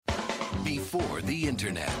Before the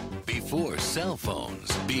internet, before cell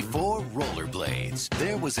phones, before rollerblades,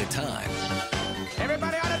 there was a time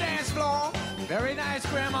Everybody on the dance floor. Very nice,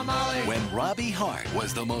 Grandma Molly. when Robbie Hart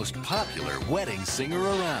was the most popular wedding singer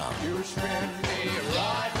around. You spin me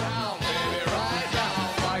right round, baby, right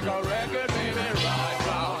round. Like a record, baby, right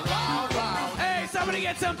round, round, round. Hey, somebody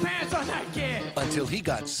get some pants on that kid. Until he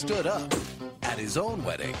got stood up at his own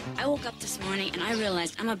wedding. I woke up this morning and I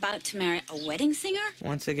realized I'm about to marry a wedding singer.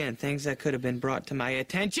 Once again, things that could have been brought to my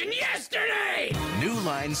attention yesterday! New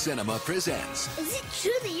Line Cinema presents Is it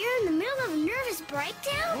true that you're in the middle of a nervous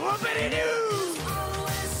breakdown? Whoopity-doo.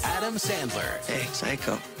 Adam Sandler Hey,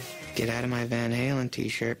 Psycho, get out of my Van Halen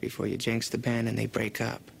t-shirt before you jinx the band and they break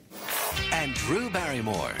up. and Drew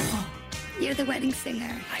Barrymore You're the wedding singer.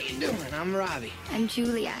 How you doing? I'm Robbie. I'm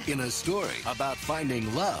Julia. in a story about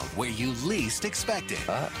finding love where you least expect it.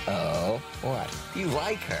 Uh-oh. What? You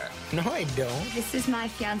like her? No, I don't. This is my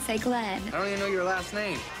fiance, Glenn. I don't even know your last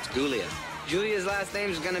name. It's Gulia. Julia's last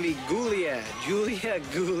name's gonna be Gulia. Julia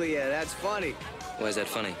Gulia. That's funny. Why is that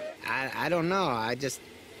funny? I don't know. I just...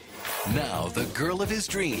 Now the girl of his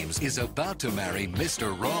dreams is about to marry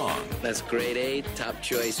Mr. Wrong. That's grade A, top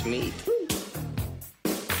choice meat.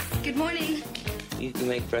 Good morning. You can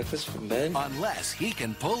make breakfast from bed? Unless he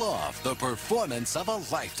can pull off the performance of a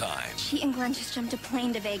lifetime. She and Glenn just jumped a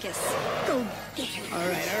plane to Vegas. Go get her. All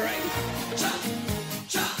right.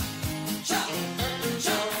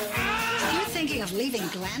 You're thinking of leaving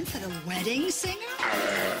Glenn for the wedding singer?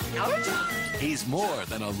 He's more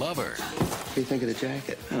than a lover. What do you think of the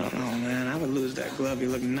jacket? I don't know, man. I would lose that glove. You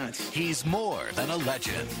look nuts. He's more than a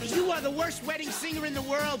legend. You are the worst wedding singer in the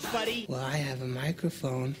world, buddy. Well, I have a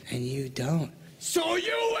microphone, and you don't. So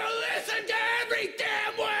you will listen to every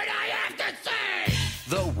damn word I have to say.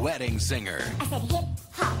 The Wedding Singer. I said hip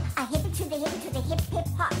hop, a hip to the hip to the hip hip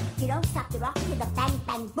hop. You don't stop the rock to the bang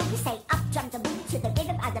bang boogie. Say up jump the boogie to the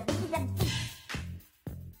rhythm of the boogie rhythm.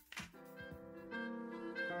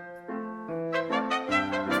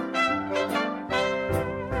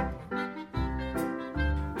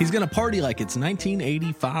 He's going to party like it's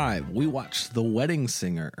 1985. We watched The Wedding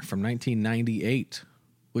Singer from 1998,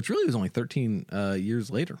 which really was only 13 years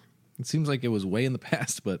later. It seems like it was way in the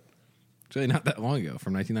past, but it's really not that long ago,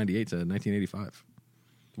 from 1998 to 1985.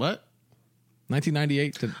 What?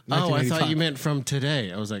 1998 to 1985. Oh, I thought you meant from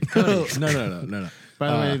today. I was like, Cody. No. By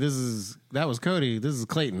the way, that was Cody. This is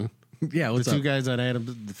Clayton. Yeah, what's the two up? guys on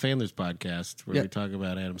the Sandler's podcast where Yeah. we talk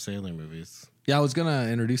about Adam Sandler movies. Yeah, I was going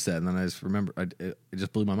to introduce that, and then I just remember, it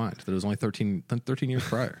just blew my mind that it was only 13 years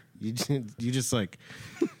prior. You just like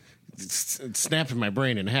snapped my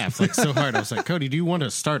brain in half like so hard. I was like, Cody, do you want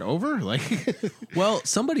to start over? Like, Well,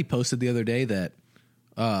 somebody posted the other day that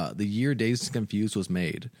the year Dazed and Confused was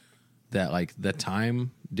made, that like the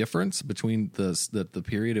time difference between the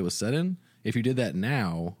period it was set in, if you did that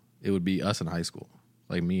now, it would be us in high school,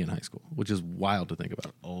 like me in high school, which is wild to think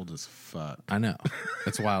about. old as fuck. I know.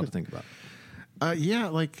 It's wild to think about. Yeah,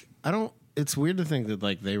 like I don't. It's weird to think that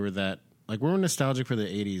like they were that like we're nostalgic for the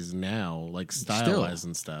 '80s now, like style-wise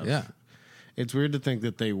and stuff. Yeah. It's weird to think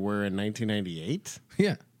that they were in 1998.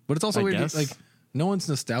 Yeah. But it's also I weird. guess. Like, no one's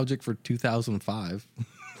nostalgic for 2005.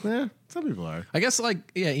 Yeah, some people are. I guess, like,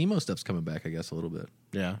 yeah, emo stuff's coming back, I guess, a little bit.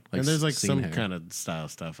 Yeah, Like and there's like scene some hair. kind of style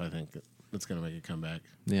stuff. I think that's gonna make it come back.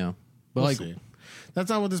 Yeah. But, We'll like, see. That's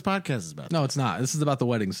not what this podcast is about. no, it's not. This is about The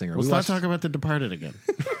Wedding Singer. Let's We not watched- talk about The Departed again.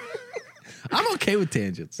 I'm okay with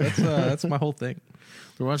tangents. That's my whole thing.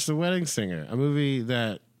 We watched The Wedding Singer, a movie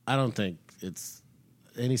that I don't think it's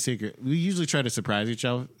any secret. We usually try to surprise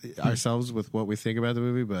ourselves with what we think about the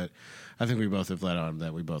movie, but I think we both have let on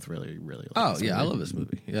that we both really, really like Oh, this yeah, I movie. love this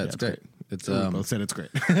movie. Yeah, it's great. It's We both said it's great.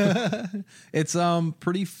 it's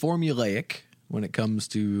pretty formulaic when it comes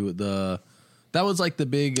to that was like the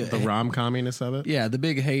big The rom-comminess of it. yeah, the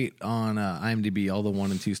big hate on IMDb, all the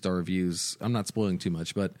 1 and 2 star reviews. I'm not spoiling too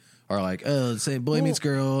much, but are like, oh, say boy meets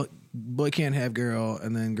girl, boy can't have girl,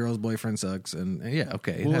 and then girl's boyfriend sucks, and yeah,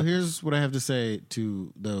 okay. Well, here's what I have to say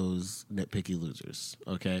to those nitpicky losers.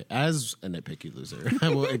 Okay, as a nitpicky loser, I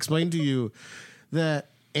will explain to you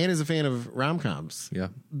that Anne is a fan of rom-coms. Yeah.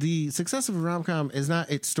 The success of a rom-com is not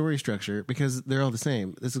its story structure because they're all the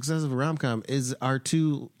same. The success of a rom-com is our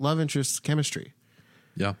two love interests' chemistry.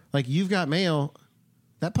 Yeah. Like, You've Got Mail,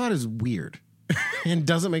 that plot is weird and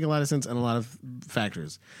doesn't make a lot of sense in a lot of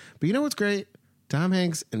factors. But you know what's great? Tom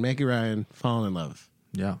Hanks and Maggie Ryan falling in love.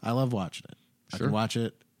 Yeah. I love watching it. I Sure. can watch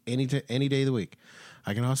it any day of the week.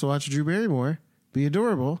 I can also watch Drew Barrymore be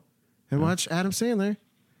adorable and watch Adam Sandler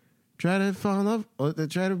try to fall in love, or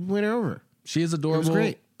try to win her over. She is adorable. It was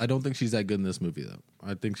great. I don't think she's that good in this movie, though.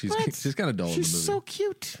 I think she's kind of dull in the movie. She's so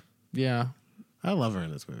cute. Yeah. I love her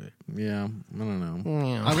in this movie. Yeah, I don't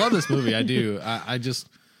know. I love this movie. I do. I just,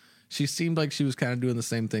 she seemed like she was kind of doing the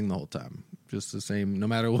same thing the whole time. Just the same, no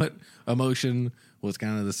matter what emotion, was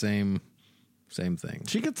kind of the same thing.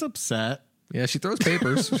 She gets upset. Yeah, she throws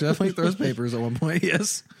papers. She definitely throws papers at one point.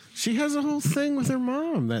 Yes, she has a whole thing with her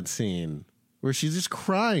mom. That scene where she's just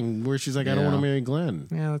crying, where she's like, "I don't want to marry Glenn."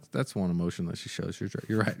 Yeah, that's one emotion that she shows.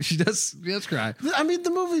 You're right. She does cry. I mean, the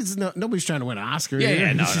movie's nobody's trying to win an Oscar.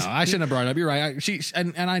 Yeah, no. I shouldn't have brought it up. You're right.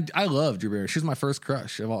 I love Drew Barrymore. She's my first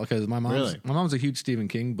crush of all because my mom's a huge Stephen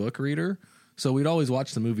King book reader. So we'd always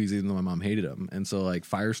watch the movies, even though my mom hated them. And so like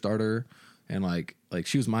Firestarter, and like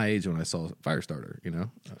she was my age when I saw Firestarter. You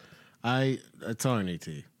know, I saw her in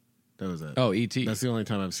E.T. That was it. Oh, E.T. That's the only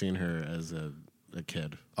time I've seen her as a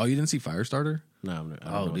kid. Oh, you didn't see Firestarter? No. I don't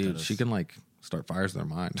know what dude, that is. she can like start fires in their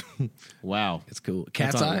mind. Wow, it's cool.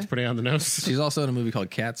 Cat's Eye. That's pretty on the nose. She's also in a movie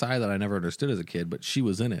called Cat's Eye that I never understood as a kid, but she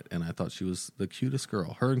was in it, and I thought she was the cutest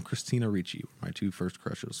girl. Her and Christina Ricci, my two first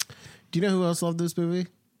crushes. Do you know who else loved this movie?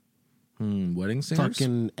 Wedding Singers.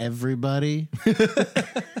 Fucking everybody.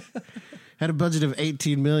 Had a budget of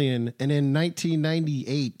 $18 million, and in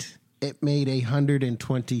 1998, it made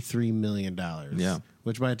 $123 million. Yeah,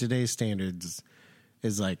 which by today's standards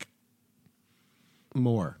is like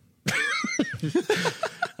more.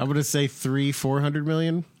 I'm gonna say $400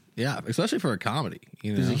 million. Yeah, especially for a comedy.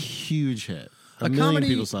 You know, it was a huge hit. A million comedy,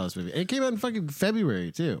 people saw this movie. And it came out in fucking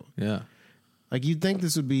February too. Yeah, like you'd think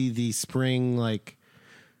this would be the spring, like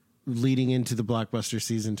leading into the blockbuster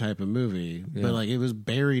season type of movie, but like it was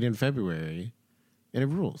buried in February, and it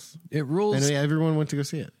rules. It rules, and everyone went to go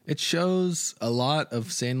see it. It shows a lot of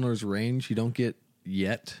Sandler's range you don't get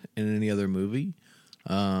yet in any other movie.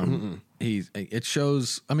 It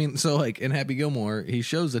shows. I mean, so like in Happy Gilmore, he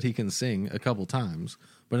shows that he can sing a couple times,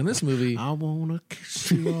 but in this movie, I wanna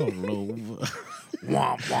kiss you all over.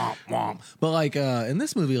 Womp womp womp. But like in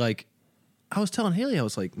this movie, like I was telling Haley, I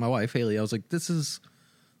was like, my wife Haley, I was like,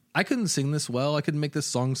 I couldn't sing this well. I couldn't make this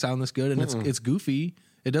song sound this good, and it's goofy.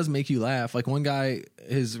 It does make you laugh. Like one guy,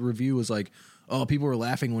 his review was like, "Oh, people were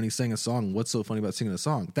laughing when he sang a song. What's so funny about singing a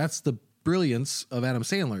song?" That's the brilliance of Adam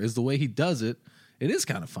Sandler, is the way he does it. It is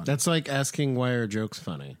kind of funny. That's like asking why are jokes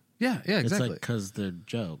funny. Yeah, exactly. It's like because they're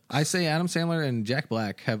jokes. I say Adam Sandler and Jack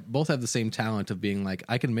Black both have the same talent of being like,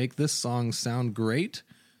 I can make this song sound great,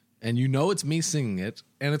 and you know it's me singing it,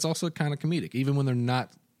 and it's also kind of comedic, even when they're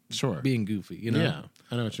not being goofy. You know? Yeah,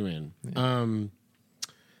 I know what you mean. Yeah.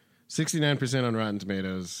 69% on Rotten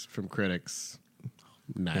Tomatoes from critics.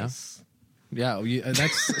 Nice. Yeah,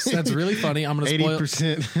 that's really funny. I'm gonna spoil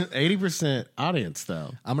 80% audience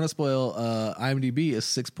though. I'm gonna spoil. IMDb is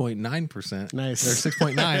 6.9%. Nice, or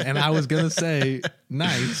 6.9, and I was gonna say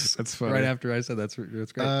nice. That's funny. Right after I said that's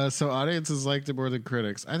great. So audiences liked it more than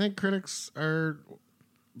critics. I think critics are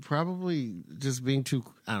probably just being too.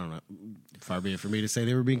 I don't know. Far be it for me to say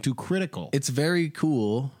they were being too critical. It's very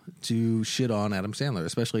cool to shit on Adam Sandler,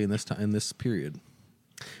 especially in this period.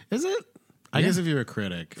 Is it? I guess if you're a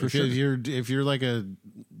critic, For sure. if you're like a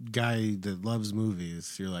guy that loves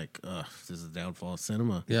movies, you're like, ugh, this is the downfall of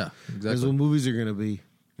cinema. Yeah, exactly. That's what movies are going to be.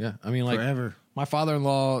 Yeah, I mean, like forever. My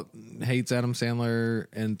father-in-law hates Adam Sandler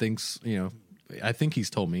and thinks, I think he's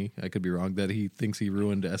told me, I could be wrong, that he thinks he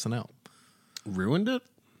ruined SNL. Ruined it?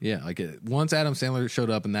 Yeah, like once Adam Sandler showed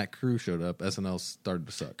up and that crew showed up, SNL started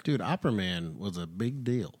to suck. Dude, Opera Man was a big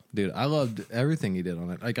deal. Dude, I loved everything he did on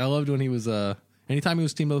it. Like, I loved when he was, anytime he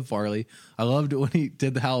was teamed up with Farley. I loved when he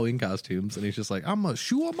did the Halloween costumes and he's just like, I'm a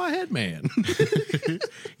shoe on my head, man.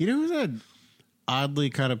 You know who's had oddly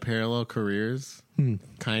kind of parallel careers?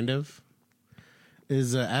 Kind of.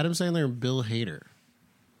 Is Adam Sandler and Bill Hader.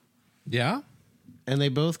 Yeah? And they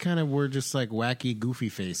both kind of were just like wacky, goofy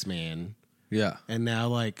face man. Yeah. And now,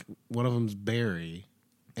 like, one of them's Barry,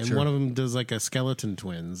 and one of them does like a Skeleton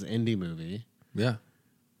Twins indie movie. Yeah.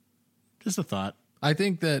 Just a thought. I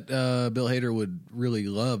think that Bill Hader would really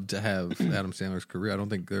love to have Adam Sandler's career. I don't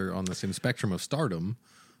think they're on the same spectrum of stardom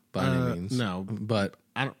by any means. No. But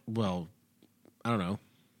I don't know.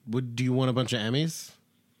 Do you want a bunch of Emmys?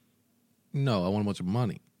 No, I want a bunch of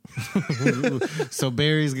money. So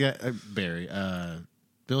Barry's got Bill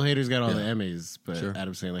Hader's got all the Emmys, but Sure.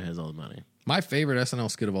 Adam Sandler has all the money. My favorite SNL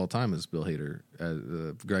skit of all time is Bill Hader.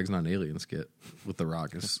 Greg's Not an Alien skit with The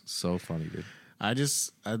Rock is so funny, dude.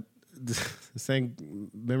 This thing,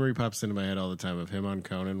 memory pops into my head all the time of him on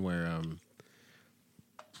Conan where,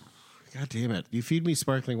 God damn it, you feed me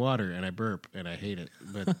sparkling water and I burp and I hate it.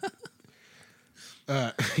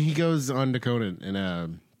 But he goes on to Conan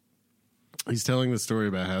and he's telling the story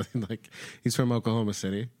about how like he's from Oklahoma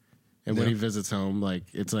City, and when he visits home, like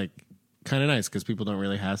it's like kind of nice because people don't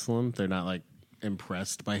really hassle him. They're not like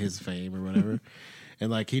impressed by his fame or whatever. And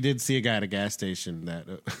like he did see a guy at a gas station that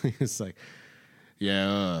it's like,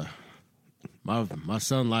 yeah, my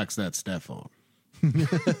son likes that Stefan.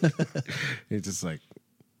 It's just like,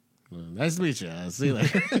 well, nice to meet you. I'll see you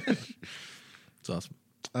later. It's awesome.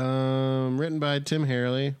 Written by Tim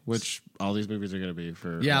Harley, which all these movies are going to be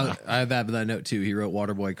for. Yeah, I have that note too. He wrote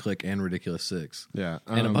Waterboy, Click, and Ridiculous Six. Yeah,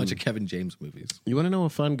 and a bunch of Kevin James movies. You want to know a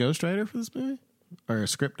fun ghostwriter for this movie, or a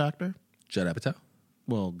script doctor? Judd Apatow.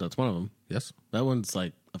 Well, that's one of them. Yes, that one's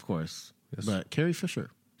like, of course. Yes, but Carrie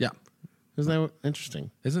Fisher. Yeah, isn't that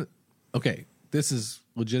interesting? Isn't okay? This is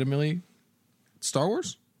legitimately Star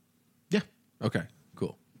Wars. Yeah. Okay.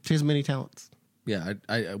 Cool. She has many talents. Yeah.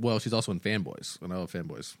 Well, she's also in Fanboys, and I love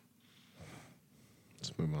Fanboys.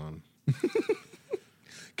 Let's move on.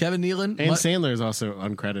 Kevin Nealon and Sandler is also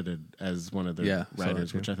uncredited as one of the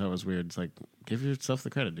writers, so, which I thought was weird. It's like, give yourself the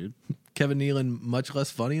credit, dude. Kevin Nealon, much less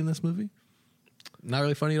funny in this movie. Not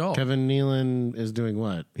really funny at all. Kevin Nealon is doing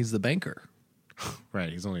what? He's the banker. Right,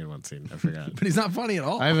 he's only in one scene. I forgot. But he's not funny at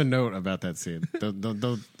all. I have a note about that scene.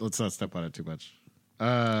 Don't let's not step on it too much.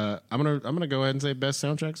 I'm gonna go ahead and say best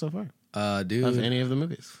soundtrack so far. Dude, of any of the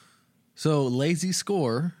movies. So Lazy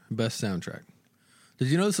Score, best soundtrack. Did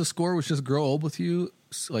you notice the score was just "Grow Old with You,"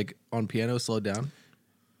 like on piano, slowed down?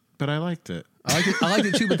 But I liked it. I liked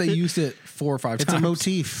it too. But they used it 4 or 5 times. It's a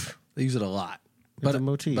motif. They use it a lot. It's a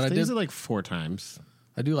motif. But they use it like 4 times.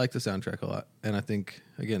 I do like the soundtrack a lot, and I think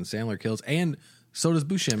again Sandler kills, and so does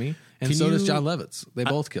Buscemi, and so does John Lovitz. They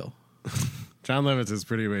both kill. John Lovitz is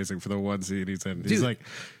pretty amazing for the one scene he's in. He's like,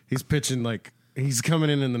 he's pitching like he's coming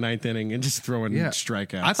in the 9th inning and just throwing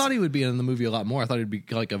strikeouts. I thought he would be in the movie a lot more. I thought he'd be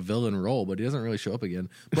like a villain role, but he doesn't really show up again.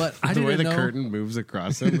 But I the way didn't the know, curtain moves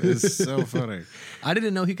across him is so funny. I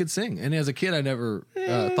didn't know he could sing, and as a kid, I never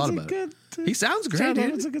thought about it. He sounds great,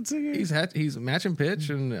 dude. He's a good singer. He's matching pitch,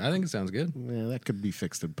 and I think it sounds good. Yeah, that could be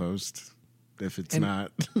fixed in post if it's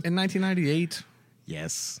not. In 1998,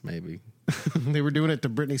 yes, maybe they were doing it to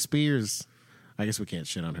Britney Spears. I guess we can't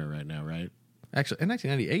shit on her right now, right? Actually, in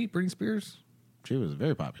 1998, Britney Spears, she was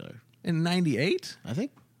very popular. In 98, I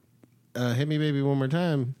think. Hit Me Baby One More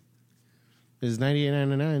Time is 98,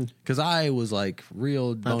 99. Because I was like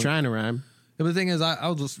real. I'm trying to rhyme. But the thing is, I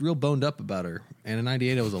was just real boned up about her. And in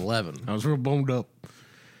 98, I was 11. I was real boned up.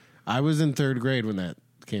 I was in 3rd grade when that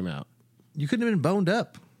came out. You couldn't have been boned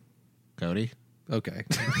up. Cody? Okay.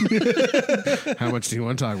 How much do you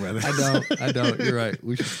want to talk about this? I don't. You're right.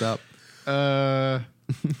 We should stop. The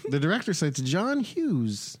director cites John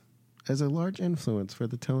Hughes as a large influence for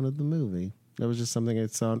the tone of the movie. That was just something I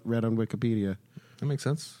read on Wikipedia. That makes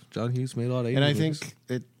sense. John Hughes made a lot of 80s and I movies.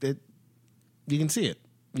 think it you can see it.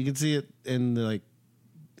 You can see it in the like.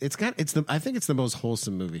 I think it's the most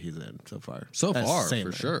wholesome movie he's in so far. So far,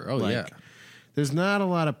 for sure. Oh yeah. There's not a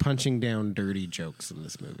lot of punching down dirty jokes in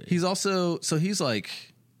this movie. He's also he's like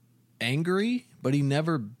angry, but he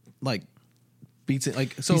never like beats it.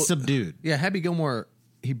 Like so he's subdued. Yeah, Happy Gilmore,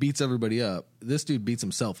 he beats everybody up. This dude beats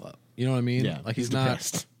himself up. You know what I mean? Yeah, like he's not.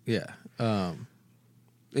 depressed. Yeah.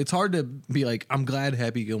 It's hard to be like, I'm glad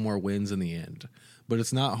Happy Gilmore wins in the end. But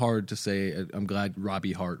it's not hard to say, I'm glad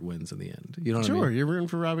Robbie Hart wins in the end. You know what I mean? Sure, you're rooting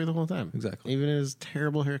for Robbie the whole time. Exactly. Even his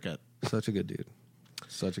terrible haircut. Such a good dude.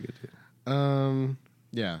 Such a good dude.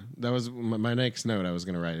 Yeah, that was my next note I was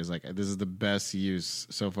going to write is like, this is the best use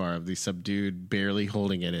so far of the subdued, barely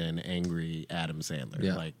holding it in, angry Adam Sandler.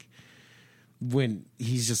 Yeah. Like, when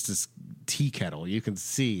he's just this tea kettle, you can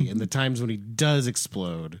see. And the times when he does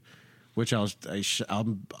explode, which I'm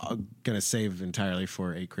going to save entirely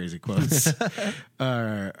for 8 crazy quotes,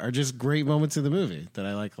 are just great moments in the movie that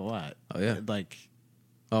I like a lot. Oh, yeah. Like,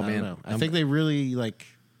 oh, I man. don't know. I think they really, like,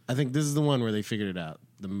 I think this is the one where they figured it out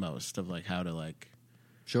the most of, like, how to, like.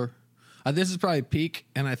 Sure. This is probably peak,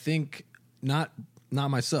 and I think not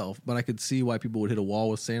myself, but I could see why people would hit a wall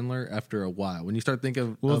with Sandler after a while. When you start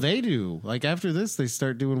thinking of... they do. Like, after this, they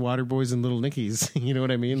start doing Waterboys and Little Nickies. You know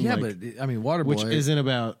what I mean? Yeah, like, but, I mean, Waterboy... Which isn't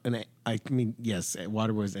about... yes,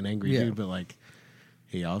 Waterboy's an angry dude, but, like,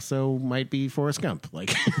 he also might be Forrest Gump.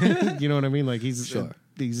 Like, you know what I mean? Like, he's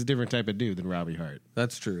a different type of dude than Robbie Hart.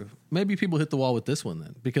 That's true. Maybe people hit the wall with this one,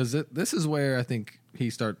 then. Because this is where I think he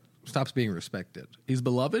stops being respected. He's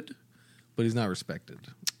beloved, but he's not respected.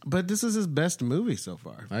 But this is his best movie so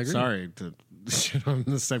far. I agree. Sorry to shit on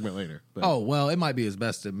this segment later. But. Oh, well, it might be his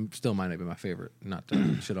best. It still might not be my favorite. Not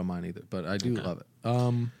to shit on mine either, but I do love it.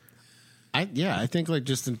 I think like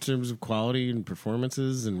just in terms of quality and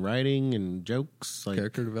performances and writing and jokes, like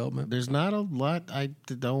character development, there's not a lot I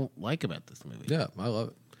don't like about this movie. Yeah, I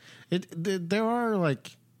love it. There are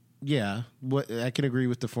like, what I can agree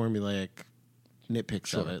with the formulaic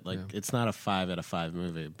nitpicks of it. Like it's not a 5 out of 5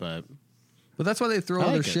 movie, but But that's why they throw I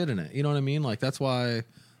all their like it. shit in it. You know what I mean? Like that's why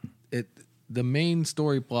the main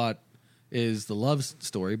story plot is the love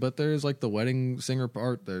story, but there's like the wedding singer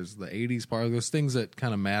part, there's the 80s part, there's things that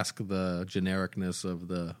kind of mask the genericness of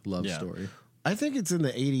the love story. I think it's in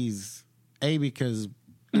the 80s, because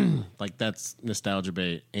like that's nostalgia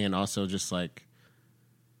bait, and also just like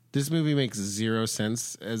this movie makes zero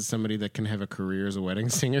sense as somebody that can have a career as a wedding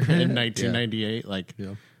singer in 1998. Like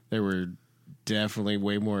there were definitely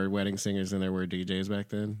way more wedding singers than there were DJs back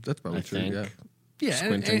then. That's probably I true. think.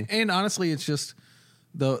 Yeah, and honestly, it's just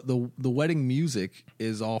the wedding music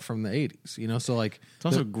is all from the 80s, you know. So like, it's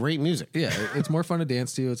also great music. Yeah, it's more fun to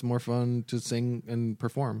dance to. It's more fun to sing and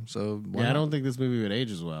perform. So why I not? don't think this movie would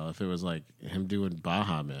age as well if it was like him doing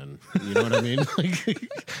Baja Men. You know what I mean? Like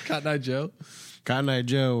Cotton Eye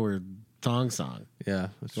Joe, or Thong Song. Yeah,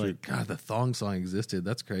 that's like God. The thong song existed.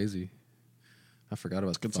 That's crazy. I forgot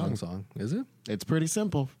about the thong song. Is it? It's pretty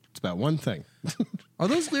simple. It's about one thing. Are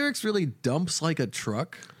those lyrics really dumps like a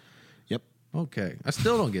truck? Yep. Okay. I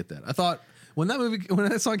still don't get that. I thought when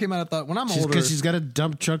that song came out, I thought when I'm older, because she's got a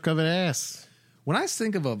dump truck of an ass. When I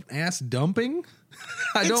think of an ass dumping,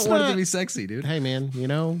 I don't want it to be sexy, dude. Hey man, you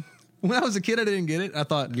know, when I was a kid, I didn't get it. I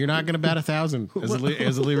thought you're not going to bat 1,000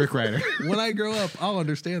 as a lyric writer. When I grow up, I'll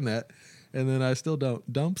understand that, and then I still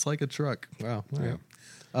don't. Dumps like a truck. Wow. All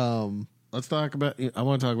right. Let's talk about. I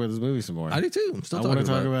want to talk about this movie some more. I do too. I'm still. I want to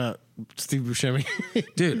talk about Steve Buscemi.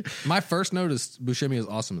 Dude, my first note is Buscemi is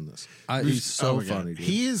awesome in this. He's so funny.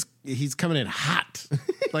 Dude. He's coming in hot,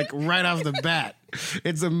 like right off the bat.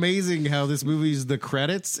 It's amazing how this movie's the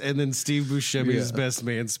credits and then Steve Buscemi's best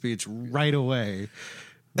man speech right away.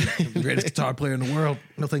 Greatest guitar player in the world.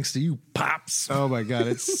 No thanks to you, Pops. Oh my God,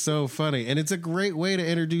 it's so funny, and it's a great way to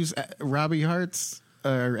introduce Robbie Hart's.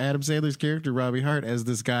 Or Adam Sandler's character, Robbie Hart, as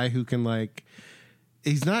this guy who can like,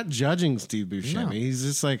 he's not judging Steve Buscemi. No. He's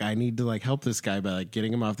just like, I need to like help this guy by like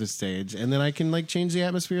getting him off the stage, and then I can like change the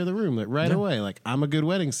atmosphere of the room like right away. Like I'm a good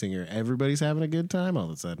wedding singer. Everybody's having a good time all of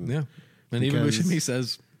a sudden. Yeah, and even Buscemi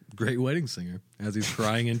says, "Great wedding singer," as he's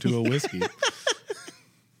crying into a whiskey.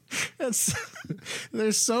 It's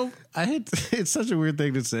such a weird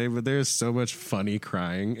thing to say, but there's so much funny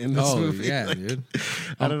crying in this movie. Yeah, like, dude.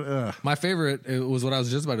 My favorite was what I was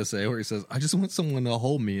just about to say, where he says, "I just want someone to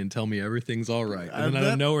hold me and tell me everything's all right." And then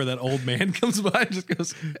out of nowhere, that old man comes by and just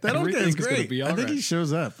goes, "That old guy's going to be all right." I think he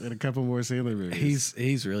shows up in a couple more Sandler movies.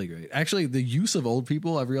 He's really great. Actually, the use of old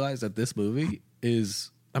people, I've realized that this movie is.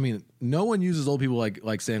 I mean, no one uses old people like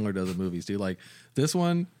Sandler does in movies, dude. Like this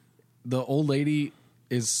one, the old lady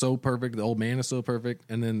is so perfect. The old man is so perfect.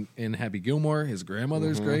 And then in Happy Gilmore, his grandmother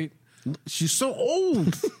is great. She's so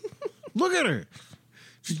old. Look at her.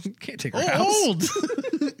 She can't take her house. Old.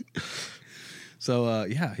 So,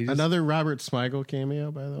 another Robert Smigel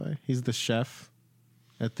cameo, by the way. He's the chef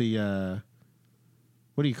at the,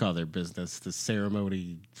 what do you call their business? The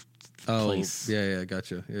ceremony place. Yeah,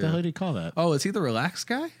 gotcha. Yeah. The hell do you call that? Oh, is he the relaxed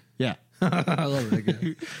guy? Yeah. I love that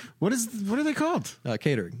guy. What are they called?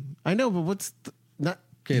 Catering. I know, but what's... Not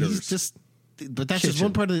caterers. He's just, but that's just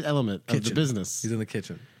one part of the element of the business. He's in the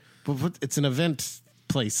kitchen. But it's an event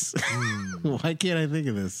place. Why can't I think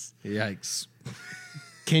of this? Yikes!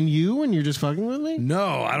 Can you when you're just fucking with me?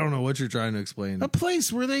 No, I don't know what you're trying to explain. A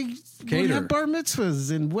place where they have bar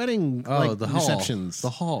mitzvahs and wedding the receptions.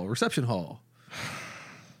 Reception hall.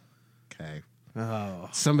 Okay. Oh,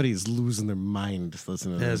 somebody's losing their mind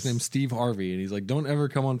listening to this. His name's Steve Harvey, and he's like, "Don't ever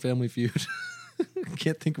come on Family Feud."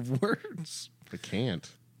 Can't think of words. I can't.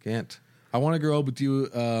 I Want to Grow Up With You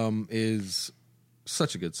is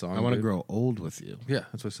such a good song. I want to grow old with you. Yeah,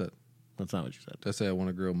 that's what I said. That's not what you said. Did I say I want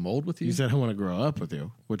to grow mold with you? You said I want to grow up with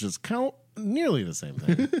you, which is nearly the same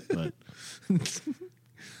thing.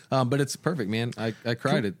 But it's perfect, man. I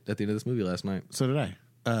cried at the end of this movie last night. So did I.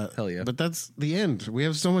 Hell yeah. But that's the end. We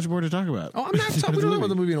have so much more to talk about. Oh, I'm not talking about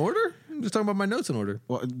the movie in order. I'm just talking about my notes in order.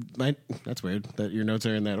 Well, that's weird that your notes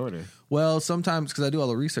are in that order. Well, sometimes because I do all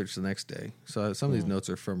the research the next day. So some of these notes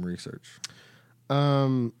are from research.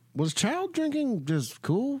 Was child drinking just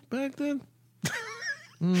cool back then?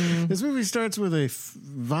 This movie starts with a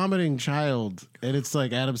vomiting child, and it's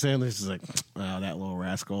like Adam Sandler's just like, "Oh, that little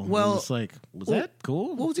rascal." Well, it's like, was that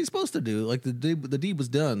cool? What was he supposed to do? Like the deed was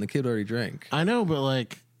done. The kid already drank. I know, but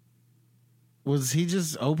like, was he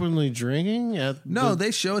just openly drinking? No,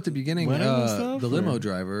 they show at the beginning. The limo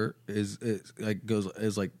driver is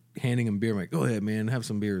handing him beer. I'm like, "Go ahead, man, have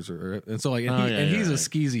some beers." And so like, he's a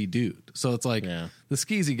skeezy dude. So it's like the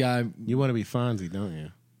skeezy guy. You want to be Fonzie, don't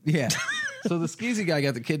you? Yeah. So the skeezy guy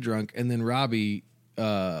got the kid drunk, and then Robbie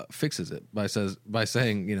fixes it by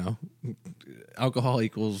saying, you know, alcohol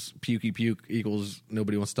equals pukey puke equals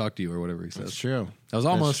nobody wants to talk to you or whatever he says. That's true. That was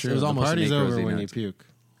almost. It was almost. The party's an over Necrozine when you act. puke,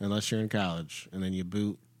 unless you're in college, and then you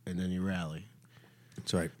boot, and then you rally.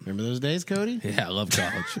 That's right. Remember those days, Cody? Yeah, I love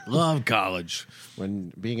college. Love college.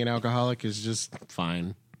 When being an alcoholic is just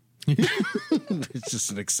fine. It's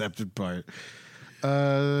just an accepted part.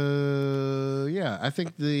 Yeah, I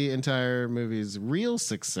think the entire movie's real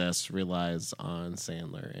success relies on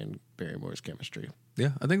Sandler and Barrymore's chemistry.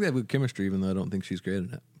 Yeah, I think they have good chemistry, even though I don't think she's great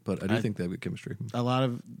in it. But I do think they have good chemistry. A lot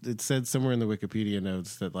of it said somewhere in the Wikipedia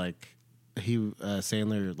notes that like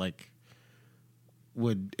Sandler like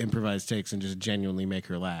would improvise takes and just genuinely make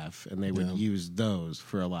her laugh, and they would use those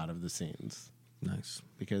for a lot of the scenes. Nice,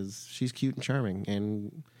 because she's cute and charming,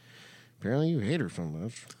 and apparently you hate her so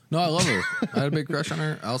much. No, I love her. I had a big crush on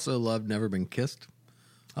her. I also loved Never Been Kissed.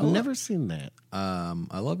 I've never seen that.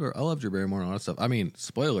 I love her. I love Drew Barrymore and all that stuff. I mean,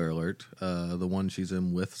 spoiler alert: the one she's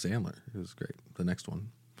in with Sandler is great. The next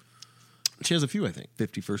one, she has a few, I think.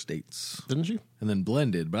 50 First Dates, didn't she? And then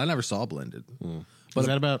Blended, but I never saw Blended. But is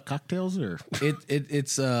that about cocktails or?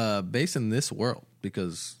 It's based in this world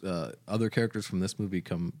because other characters from this movie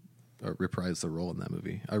reprise their role in that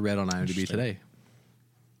movie. I read on IMDb today.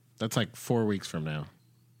 That's like 4 weeks from now.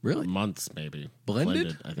 Really? Months, maybe.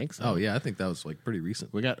 Blended? I think so. Oh, yeah. I think that was like pretty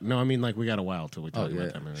recent. We got a while till we talk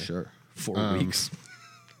about that movie. Sure. 4 weeks.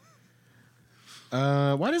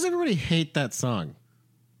 Why does everybody hate that song?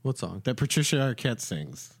 What song? That Patricia Arquette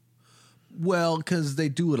sings. Well, because they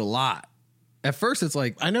do it a lot. At first, it's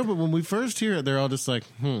like... I know, but when we first hear it, they're all just like,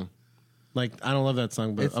 Like, I don't love that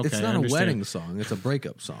song, but okay, it's not a wedding song. It's a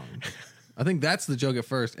breakup song. I think that's the joke at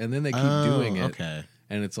first, and then they keep doing it. Okay.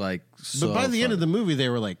 And it's like, so but by the end of the movie, they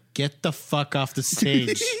were like, "Get the fuck off the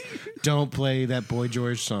stage! Don't play that Boy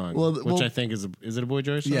George song." Which I think is it a Boy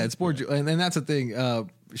George song? Yeah, it's Boy George, and that's the thing.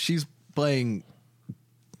 She's playing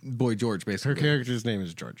Boy George, basically. Her character's name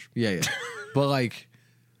is George. Yeah. But like,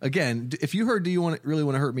 again, if you heard "Do You Really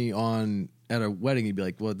Want to Hurt Me" on at a wedding, you'd be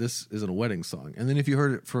like, "Well, this isn't a wedding song." And then if you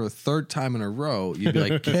heard it for a third time in a row, you'd be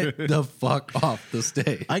like, "Get the fuck off the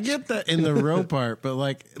stage." I get that in the row part, but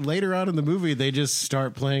like later on in the movie, they just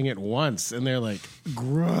start playing it once, and they're like,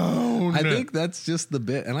 "Grown." I think that's just the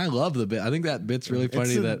bit, and I love the bit. I think that bit's really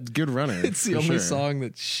funny. That good runner. It's the only song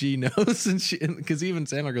that she knows, and because even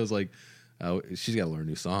Sandler goes like, "Oh, she's got to learn a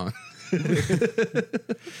new song."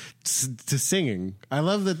 To singing, I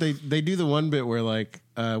love that they do the one bit where like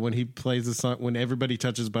when he plays the song when everybody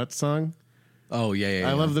touches butt song. Oh yeah.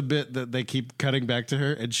 I love the bit that they keep cutting back to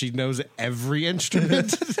her and she knows every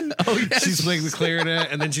instrument. Oh yeah, she's playing the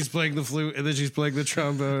clarinet and then she's playing the flute and then she's playing the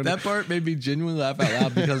trombone. That part made me genuinely laugh out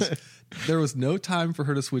loud because there was no time for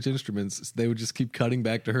her to switch instruments. They would just keep cutting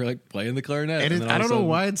back to her like playing the clarinet. And I don't know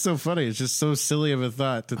why it's so funny. It's just so silly of a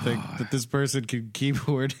thought to think that this person can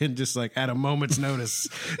keyboard and just like at a moment's notice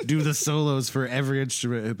do the solos for every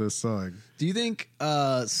instrument in this song. Do you think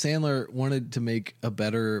Sandler wanted to make a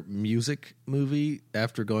better music movie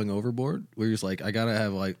after going overboard? Where he's like, I gotta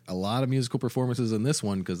have like a lot of musical performances in this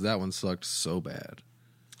one because that one sucked so bad.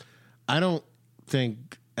 I don't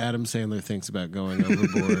think Adam Sandler thinks about going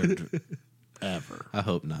overboard ever. I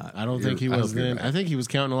hope not. I don't think he was then. I think he was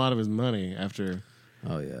counting a lot of his money after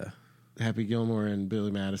Happy Gilmore and Billy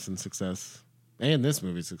Madison's success and this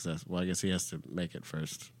movie's success. Well, I guess he has to make it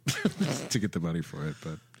first to get the money for it.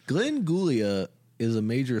 But Glenn Guglia is a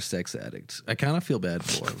major sex addict. I kind of feel bad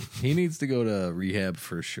for him. He needs to go to rehab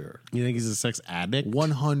for sure. You think he's a sex addict?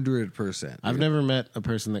 100%. I've never met a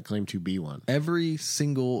person that claimed to be one. Every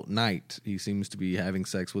single night he seems to be having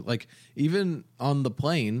sex with, like, even on the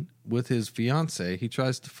plane with his fiance, he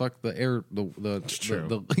tries to fuck the air.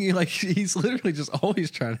 Like he's literally just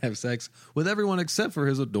always trying to have sex with everyone except for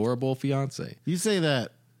his adorable fiance. You say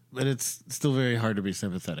that, but it's still very hard to be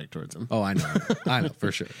sympathetic towards him. Oh, I know. I know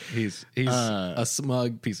for sure. He's a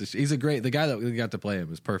smug piece of shit. He's the guy that we got to play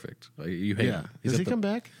him is perfect. Like, you hate him. Does he come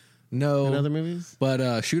back? No. In other movies?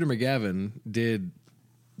 But Shooter McGavin did.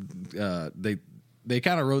 They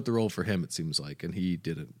kind of wrote the role for him, it seems like, and he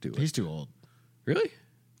didn't do it. He's too old. Really?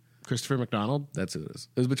 Christopher McDonald? That's who it is.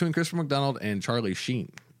 It was between Christopher McDonald and Charlie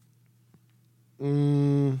Sheen.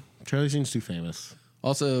 Charlie Sheen's too famous.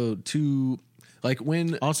 Also,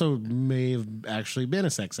 also may have actually been a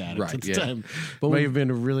sex addict at the time. But may have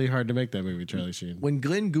been really hard to make that movie, Charlie Sheen. When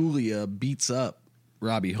Glenn Guglia beats up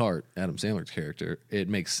Robbie Hart, Adam Sandler's character, it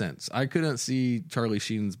makes sense. I couldn't see Charlie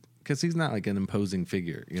Sheen's, because he's not like an imposing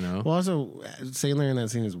figure, you know? Well, also, Sandler in that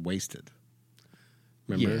scene is wasted.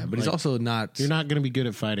 Remember? Yeah, but he's also not. You're not going to be good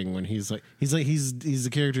at fighting when he's the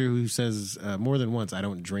character who says more than once, "I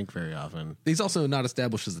don't drink very often." He's also not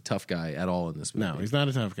established as a tough guy at all in this movie. No, he's not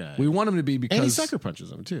a tough guy. We want him to be because and he sucker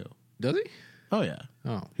punches him too. Does he? Oh yeah.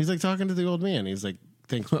 Oh, he's like talking to the old man. He's like,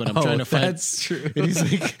 "Thanks, but I'm trying to fight." That's true. And he's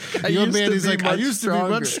like, the old man is like, "I used to be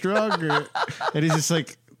much stronger," and he's just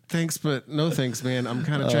like, "Thanks, but no thanks, man. I'm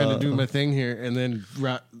kind of trying to do my thing here." And then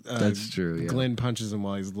that's true. Yeah. Glenn punches him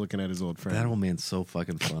while he's looking at his old friend. That old man's so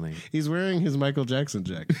fucking funny. He's wearing his Michael Jackson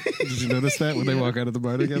jacket. Did you notice that when they walk out of the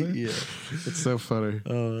bar together? Yeah, it's so funny.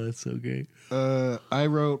 Oh, that's so great. I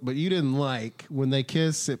wrote, but you didn't like when they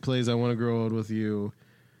kiss. It plays "I Want to Grow Old with You."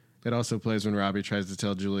 It also plays when Robbie tries to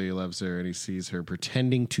tell Julia he loves her, and he sees her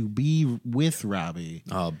pretending to be with Robbie.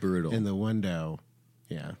 Oh, brutal! In the window.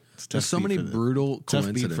 Yeah. There's so many brutal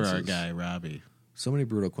coincidences. Tough beat for our guy, Robbie. So many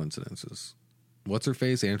brutal coincidences. What's her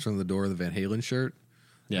face answering the door of the Van Halen shirt?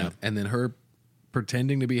 Yeah. And then her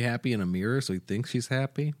pretending to be happy in a mirror so he thinks she's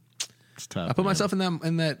happy. It's tough. I put myself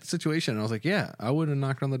in that situation, and I was like, yeah, I wouldn't have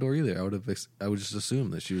knocked on the door either. I would just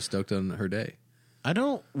assume that she was stoked on her day. I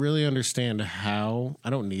don't really understand how.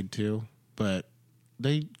 I don't need to, but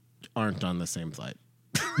they aren't on the same flight.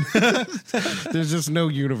 There's just no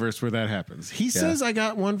universe where that happens. He says, "I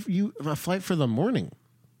got a flight for the morning."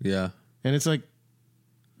 Yeah, and it's like,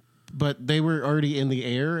 but they were already in the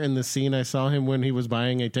air in the scene. I saw him when he was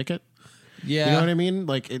buying a ticket. Yeah, you know what I mean.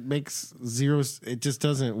 Like it makes zero. It just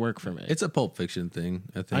doesn't work for me. It's a Pulp Fiction thing.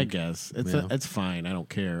 I think. I guess it's fine. I don't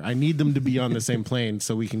care. I need them to be on the same plane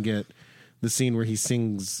so we can get the scene where he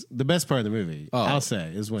sings. The best part of the movie, I'll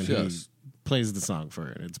say, is when he plays the song for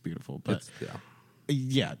it. It's beautiful, but.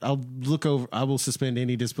 Yeah, I'll look over. I will suspend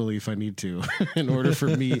any disbelief I need to in order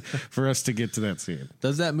for us to get to that scene.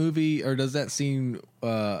 Does that movie or does that scene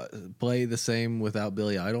play the same without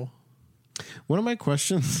Billy Idol? One of my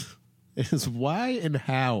questions is why and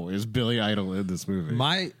how is Billy Idol in this movie?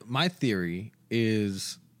 My theory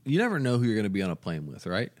is you never know who you're going to be on a plane with,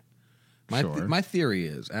 right? My theory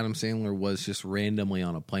is Adam Sandler was just randomly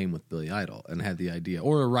on a plane with Billy Idol and had the idea,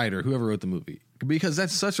 or a writer, whoever wrote the movie. Because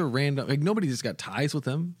that's such a random, like nobody just got ties with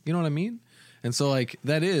him. You know what I mean? And so like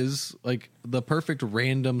that is like the perfect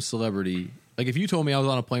random celebrity. Like if you told me I was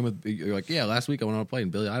on a plane with, you're like, yeah, last week I went on a plane,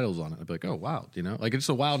 Billy Idol's on it. I'd be like, oh wow, you know, like it's just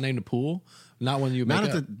a wild name to pool. Not when you make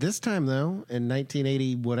up. This time though, in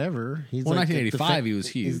 1980 whatever. He's 1985 he was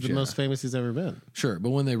huge. He's the most famous he's ever been. Sure, but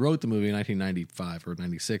when they wrote the movie in 1995 or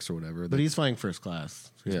 96 or whatever, but he's flying first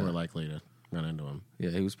class. So he's more likely to run into him. Yeah,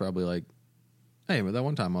 he was probably like, hey, but that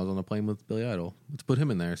one time I was on a plane with Billy Idol. Let's put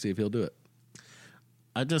him in there, see if he'll do it.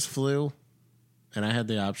 I just flew, and I had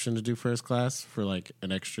the option to do first class for like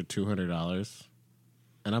an extra $200,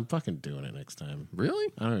 and I'm fucking doing it next time.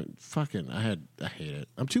 Really? I hate it.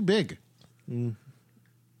 I'm too big. I'm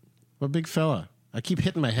a big fella. I keep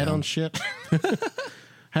hitting my head on shit.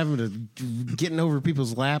 Having to getting over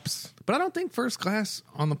people's laps. But I don't think first class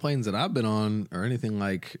on the planes that I've been on or anything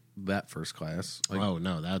like that first class. Like, oh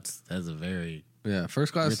no, that's a very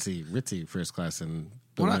first class ritzy first class in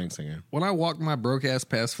The Wedding Singer. When I walk my broke ass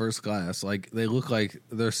past first class, like they look like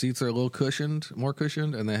their seats are a little more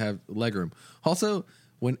cushioned, and they have legroom. Also,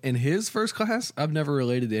 when in his first class, I've never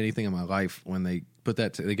related to anything in my life when they put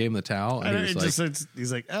that. They gave him the towel, and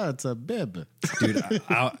he's like, oh, it's a bib, dude.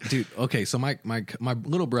 Dude, okay. So my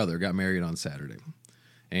little brother got married on Saturday,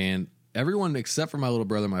 and everyone except for my little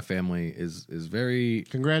brother, my family is very.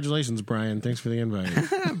 Congratulations, Brian. Thanks for the invite.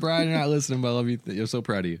 Brian, you're not listening, but I love you. You're so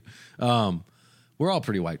proud of you. We're all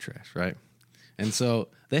pretty white trash, right? And so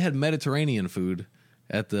they had Mediterranean food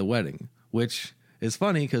at the wedding, which. It's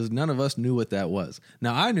funny because none of us knew what that was.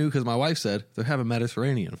 Now, I knew because my wife said they're having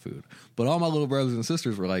Mediterranean food. But all my little brothers and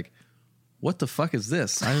sisters were like, what the fuck is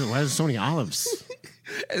this? Why are there so many olives?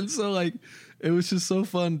 And so, like, it was just so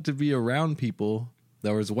fun to be around people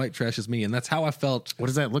that were as white trash as me. And that's how I felt. What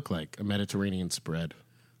does that look like, a Mediterranean spread?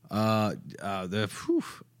 I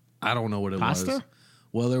don't know what it was. Pasta?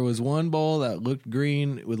 Well, there was one bowl that looked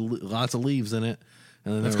green with lots of leaves in it.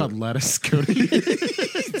 And then that's called lettuce, Cody.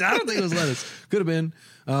 I don't think it was lettuce. Could have been.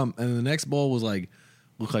 And the next bowl was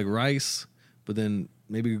looked like rice, but then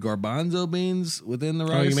maybe garbanzo beans within the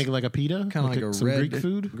rice. Oh, you make it like a pita? Kind of like a some red Greek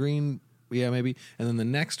food? Green, yeah, maybe. And then the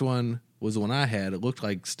next one was the one I had. It looked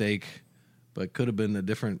like steak, but could have been a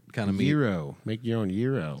different kind of meat. Gyro. Make your own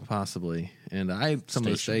gyro. Possibly. And I had some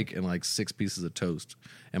of the steak and like 6 pieces of toast.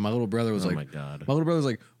 And my little brother was oh my God. My little brother was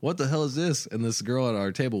like, what the hell is this? And this girl at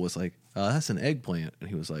our table was like, that's an eggplant. And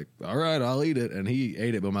he was like, all right, I'll eat it. And he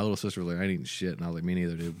ate it. But my little sister was like, I ain't eating shit. And I was like, me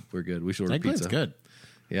neither, dude. We're good. We should order pizza. Good.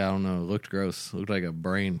 Yeah, I don't know. It looked gross. It looked like a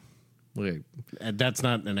brain. That's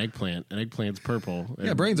not an eggplant. An eggplant's purple.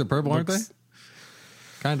 Yeah, brains are purple, aren't they?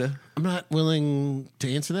 Kind of. I'm not willing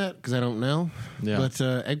to answer that because I don't know. Yeah. But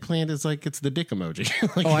eggplant is like it's the dick emoji.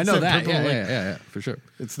 Like, Oh, I it's know that. purple, Yeah, for sure.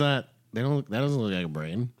 It's not. That doesn't look like a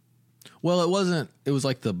brain. Well, it wasn't. It was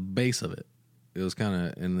like the base of it. It was kind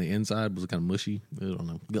of, and the inside was kind of mushy. I don't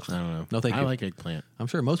know. I don't know. No, thank you. I like eggplant. I'm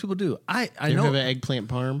sure most people do. I You know. have an eggplant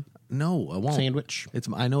parm No, I won't. sandwich.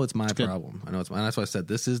 I know it's my good. problem. I know it's my. And that's why I said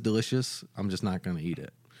this is delicious. I'm just not going to eat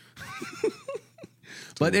it.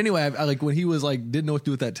 But anyway, I like when he was like didn't know what to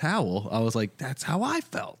do with that towel. I was like, that's how I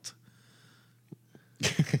felt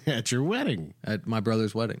At your wedding. at my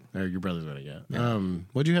brother's wedding. Or your brother's wedding, yeah.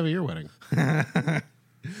 What'd you have at your wedding?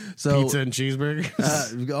 So Pizza and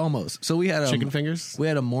cheeseburgers? almost. So we had Chicken fingers? We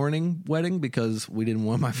had a morning wedding because we didn't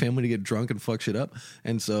want my family to get drunk and fuck shit up,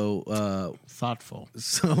 and so Thoughtful.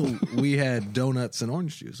 so we had donuts and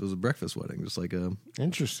orange juice. It was a breakfast wedding, just like a.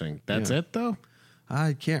 Interesting. That's Yeah. it, though?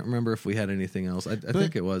 I can't remember if we had anything else. I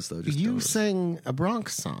think it was though. Just You donuts. sang a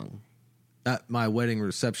Bronx song. At my wedding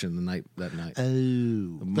reception that night.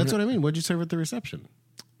 Oh. That's what I mean. What'd you serve at the reception?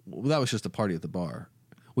 Well, that was just a party at the bar.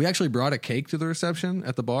 We actually brought a cake to the reception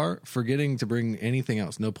at the bar, forgetting to bring anything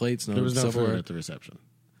else. No plates, no There was no silverware. food at the reception.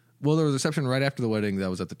 Well, there was a reception right after the wedding that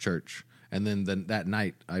was at the church. And then that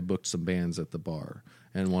night, I booked some bands at the bar.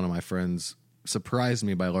 And one of my friends surprised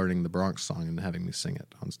me by learning the Bronx song and having me sing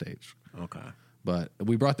it on stage. Okay. But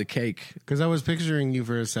we brought the cake. Because I was picturing you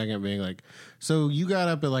for a second being like, so you got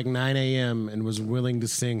up at like 9 a.m. and was willing to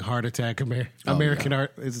sing Heart Attack American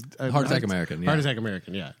Art. Heart Attack American, yeah. Heart Attack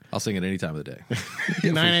American, yeah. I'll sing it any time of the day.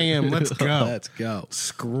 9 a.m., let's go. Let's go.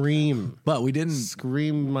 Scream. But we didn't.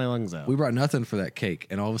 Scream my lungs out. We brought nothing for that cake.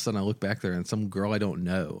 And all of a sudden, I look back there and some girl I don't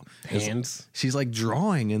know. Hands? She's like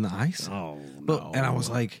drawing in the ice. Oh, But, no. and I was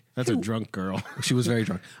like, That's hey, a drunk girl. She was very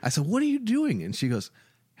drunk. I said, what are you doing? And she goes,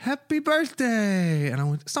 happy birthday. And I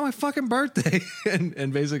went, it's not my fucking birthday.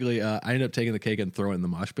 and basically, I ended up taking the cake and throwing it in the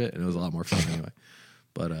mosh pit. And it was a lot more fun anyway.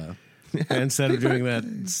 But instead of doing that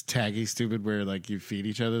taggy stupid where like you feed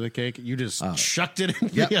each other the cake, you just chucked it in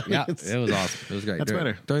the yeah, audience. it was awesome. It was great. That's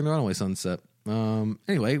better. During the runaway sunset.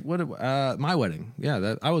 Anyway, my wedding.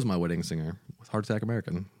 Yeah, I was my wedding singer with Heart Attack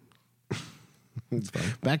American. It's fun.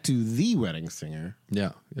 Back to the wedding singer.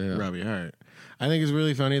 Yeah. Robbie Hart. I think it's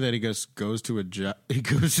really funny that he goes to a job. He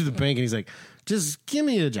goes to the bank and he's like, "Just give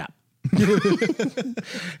me a job."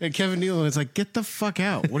 And Kevin Nealon is like, "Get the fuck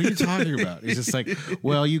out! What are you talking about?" He's just like,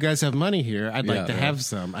 "Well, you guys have money here. I'd like to have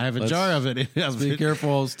some. I have a jar of it." Be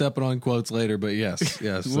careful stepping on quotes later, but yes.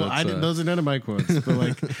 Well, those are none of my quotes, but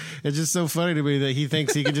like, it's just so funny to me that he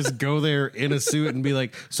thinks he can just go there in a suit and be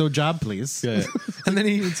like, "So, job, please." Yeah. And then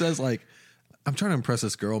he even says like, I'm trying to impress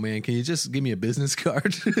this girl, man. Can you just give me a business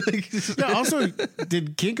card? Yeah, also,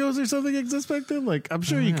 did Kinko's or something exist back then? Like, I'm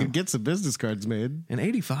sure you could get some business cards made. In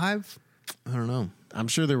 85? I don't know. I'm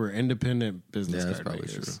sure there were independent business Yeah, card that's probably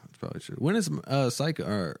makers. true. That's probably true. When is Psycho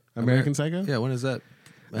or American Psycho? Yeah, when is that?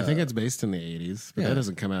 I think it's based in the 80s, but yeah. that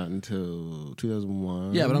doesn't come out until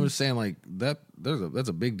 2001. Yeah, but I'm just saying like that's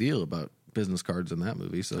a big deal about business cards in that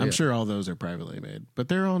movie. So I'm sure all those are privately made, but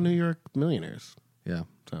they're all New York millionaires. Yeah.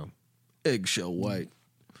 So Eggshell White.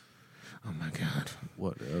 Oh my God.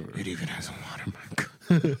 Whatever. It even has a watermark.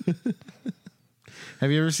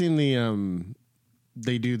 Have you ever seen the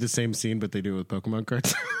they do the same scene but they do it with Pokemon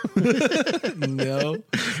cards? No.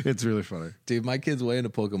 It's really funny. Dude, my kid's way into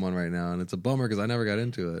Pokemon right now, and it's a bummer because I never got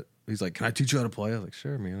into it. He's like, "Can I teach you how to play?" I was like,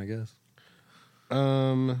 "Sure, man, I guess."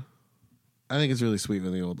 I think it's really sweet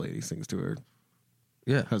when the old lady sings to her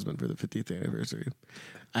husband for the 50th anniversary.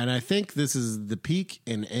 And I think this is the peak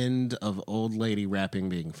and end of old lady rapping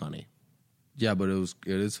being funny. Yeah, but it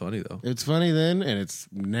is funny though. It's funny then, and it's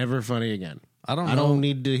never funny again. I I don't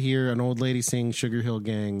need to hear an old lady sing Sugar Hill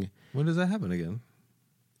Gang. When does that happen again?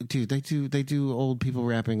 Dude, they do old people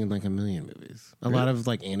rapping in like a million movies. A lot of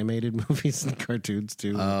like animated movies and cartoons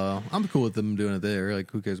too. I'm cool with them doing it there.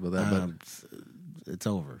 Like, who cares about that? But it's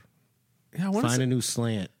over. yeah, I want Find to a new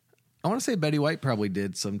slant. say Betty White probably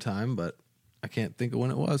did sometime, but I can't think of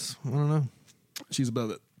when it was. I don't know. She's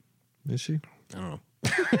above it. Is she? I don't know.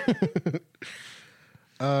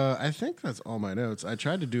 I think that's all my notes. I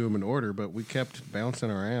tried to do them in order, but we kept bouncing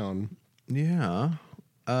around. Yeah.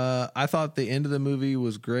 I thought the end of the movie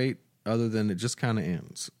was great, other than it just kind of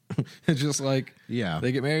ends. It's just like,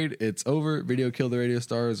 they get married, it's over. Video Killed the Radio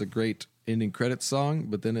Star is a great ending credits song,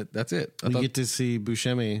 but then that's it. We get to see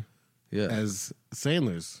Buscemi as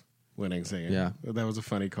Sandler's wedding singer. Yeah. That was a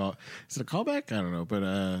funny call. Is it a callback? I don't know, but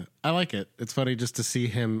I like it. It's funny just to see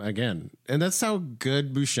him again. And that's how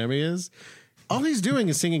good Buscemi is. All he's doing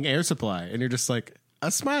is singing Air Supply, and you're just like, a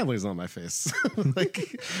smile is on my face.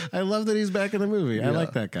 Like, I love that he's back in the movie. I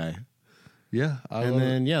like that guy. Yeah, and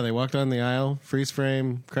then they walked on the aisle, freeze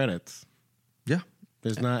frame, credits. Yeah,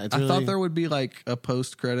 there's not. It's I really, thought there would be like a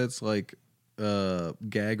post credits like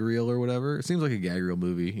gag reel or whatever. It seems like a gag reel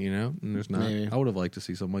movie, you know. And there's not. Maybe. I would have liked to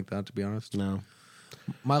see something like that, to be honest. No.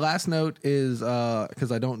 My last note is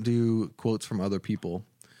because I don't do quotes from other people.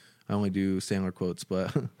 I only do Sandler quotes,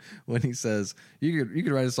 but when he says you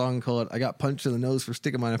could write a song and call it "I got punched in the nose for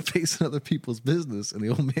sticking my face in other people's business," and the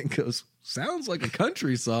old man goes, "Sounds like a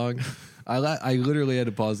country song." I literally had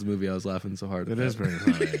to pause the movie. I was laughing so hard. It is pretty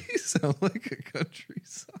funny. You sound like a country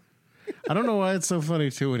song. I don't know why it's so funny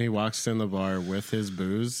too when he walks in the bar with his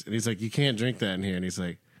booze and he's like, "You can't drink that in here," and he's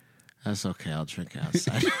like, "That's okay, I'll drink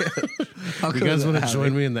outside." You guys want to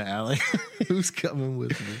join me in the alley? Who's coming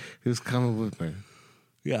with me? Who's coming with me?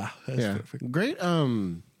 Yeah, that's perfect. Great.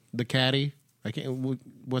 The caddy. I can't.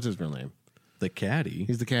 What's his real name? The caddy.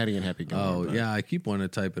 He's the caddy in Happy Gilmore. Oh yeah, I keep wanting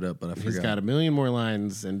to type it up, but I forgot. He's got a million more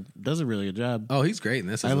lines and does a really good job. Oh, he's great in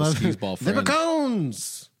this. I love his ball friend. They were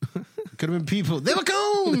cones. Could have been people. They were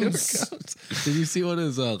cones. Did you see what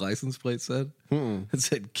his license plate said? It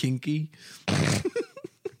said kinky.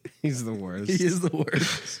 He's the worst. He is the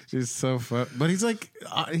worst. He's so fun, but he's like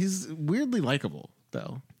he's weirdly likable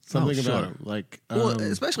though. Something about him, like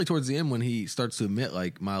especially towards the end when he starts to admit,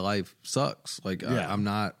 like, my life sucks. Like, I'm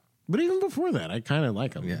not. But even before that, I kind of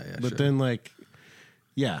like him. Yeah, But then, like,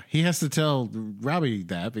 he has to tell Robbie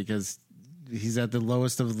that because he's at the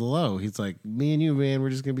lowest of the low. He's like, "Me and you, man, we're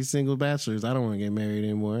just gonna be single bachelors. I don't want to get married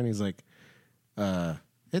anymore." And he's like,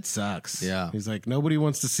 "It sucks." Yeah. He's like, "Nobody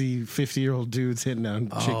wants to see 50-year-old dudes hitting on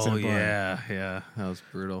chicks at a bar." Yeah, that was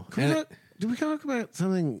brutal. Did we talk about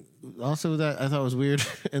something also that I thought was weird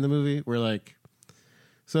in the movie? Where like,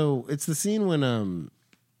 so it's the scene when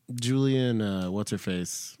Julia and what's her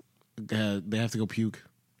face, they have to go puke.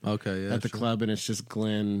 Okay, yeah, at the club, and it's just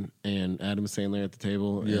Glenn and Adam Sandler at the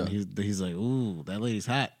table. Yeah, and he's like, "Ooh, that lady's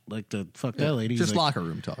hot. Like to fuck that lady." Just like, locker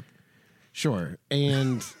room talk. Sure.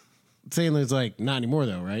 And Sandler's like, "Not anymore,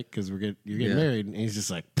 though, right? Because you're getting married." And he's just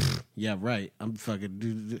like, "Yeah, right. I'm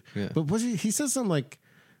fucking." Yeah. But he says something like,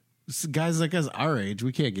 "Guys like us our age,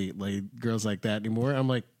 we can't get laid girls like that anymore." I'm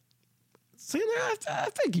like, Sandler, I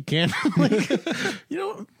think you can. Like,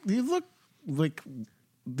 you look like.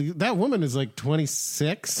 That woman is like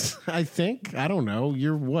 26, I think. I don't know.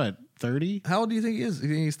 You're what, 30? How old do you think he is? You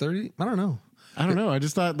think he's 30? I don't know. I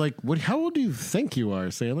just thought, like, how old do you think you are,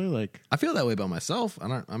 Sandler? Like, I feel that way about myself.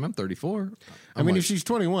 I'm 34. I mean, if she's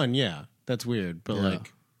 21, yeah, that's weird. But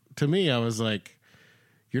like, to me, I was like,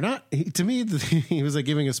 you're not. To me, he was like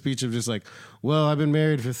giving a speech of just like, "Well, I've been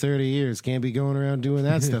married for 30 years. Can't be going around doing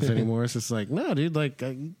that stuff anymore." It's just like, no, dude. Like,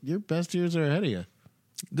 your best years are ahead of you.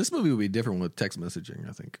 This movie would be different with text messaging,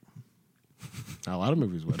 I think. A lot of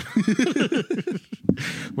movies would.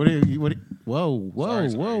 Whoa.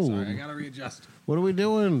 Sorry, I gotta readjust. What are we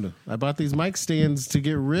doing? I bought these mic stands to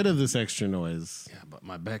get rid of this extra noise. Yeah, but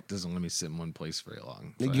my back doesn't let me sit in one place very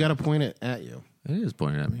long. You got to point it at you. It is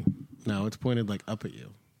pointed at me. No, it's pointed like up at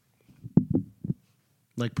you.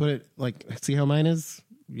 Like put it like, see how mine is?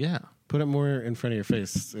 Yeah. Put it more in front of your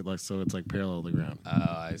face, so it's like parallel to the ground. Oh,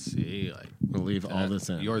 I see. Like, we'll leave all this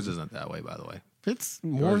in. Yours isn't that way, by the way. It's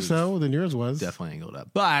more so than yours was. Definitely angled up,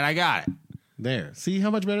 but I got it. There. See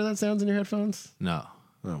how much better that sounds in your headphones? No.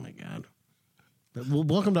 Oh my god. Well,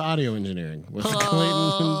 welcome to audio engineering with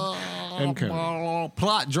Clayton and Cody.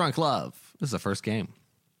 Plot Drunk Love. This is the first game.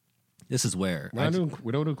 This is where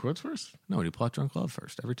we don't do quotes first. No, we do Plot Drunk Love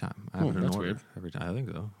first every time. I have it in that's order. weird. Every time. I think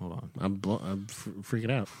so. Hold on. I'm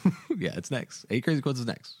freaking out. Yeah, it's next. 8 Crazy Quotes is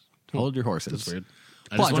next. Hold your horses. That's weird.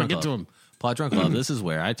 I Plot just want to Drunk get Love. to them. Plot Drunk Love. This is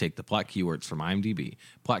where I take the plot keywords from IMDb.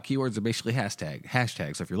 Plot keywords are basically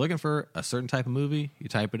hashtags. So if you're looking for a certain type of movie, you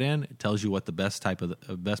type it in. It tells you what the best type of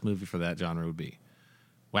best movie for that genre would be.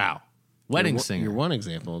 Wow. Wedding Singer. Your one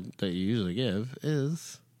example that you usually give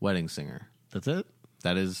is Wedding Singer. That's it?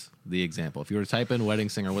 That is the example. If you were to type in Wedding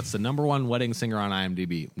Singer, what's the number one Wedding Singer on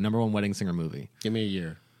IMDb? Number one Wedding Singer movie. Give me a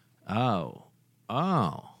year. Oh.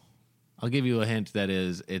 I'll give you a hint that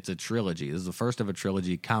it's a trilogy. This is the first of a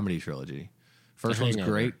trilogy, comedy trilogy. First one's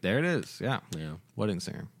great. There it is. Yeah. Wedding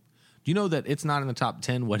Singer. Do you know that it's not in the top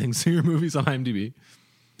 10 Wedding Singer movies on IMDb?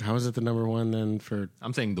 How is it the number one then for...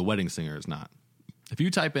 I'm saying the Wedding Singer is not. If you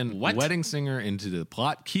type in Wedding Singer into the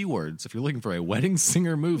plot keywords, if you're looking for a Wedding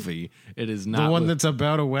Singer movie, it is not... The one that's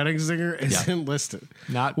about a wedding singer isn't listed.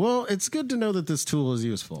 Not. Well, it's good to know that this tool is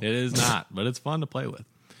useful. It is not, but it's fun to play with.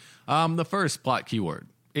 The first plot keyword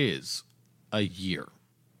is a year.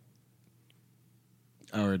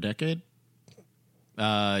 Or a decade?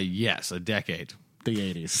 Yes, a decade.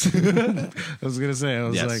 The 80s. I was going to say, I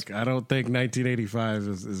was Yes. like, I don't think 1985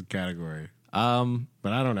 is a category.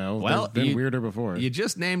 But I don't know. Well, They've been weirder before. You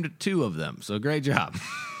just named 2 of them, so great job.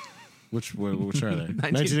 Which are they?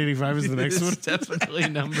 1985 is the next one? Definitely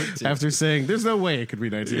number 2. After saying, there's no way it could be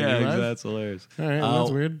 1985. Yeah, that's hilarious. All right, well,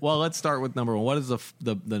 that's weird. Well, let's start with number 1. What is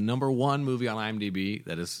the number 1 movie on IMDb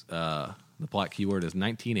that is the plot keyword is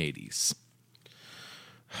 1980s?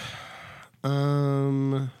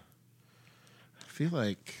 I feel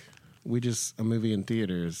like a movie in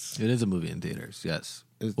theaters. It is a movie in theaters, yes.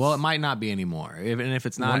 Well, it might not be anymore. If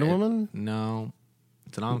it's not Wonder Woman? No.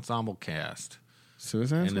 It's an ensemble cast.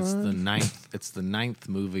 Suicide Squad? And it's the 9th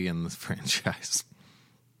movie in the franchise.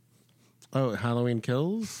 Oh, Halloween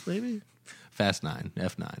Kills, maybe? Fast 9,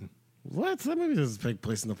 F9. What? That movie doesn't take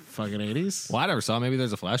place in the fucking 80s. Well, I never saw. Maybe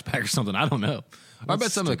there's a flashback or something. I don't know. I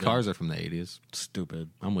bet some of the cars are from the 80s.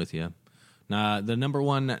 Stupid. I'm with you. Nah, the number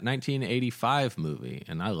 1 1985 movie,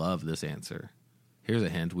 and I love this answer. Here's a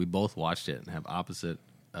hint. We both watched it and have opposite.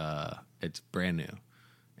 It's brand new,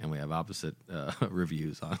 and we have opposite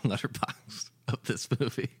reviews on Letterboxd of this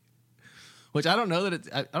movie. Which I don't know that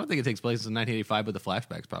I don't think it takes place in 1985, but the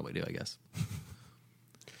flashbacks probably do, I guess.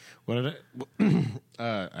 What did it?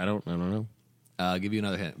 I don't know. I'll give you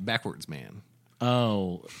another hint. Backwards Man.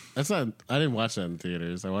 Oh, that's not. I didn't watch that in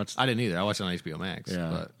theaters. I didn't either. I watched it on HBO Max.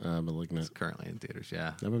 Yeah, but Malignant. It's currently in theaters.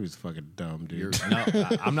 Yeah, that movie's fucking dumb, dude.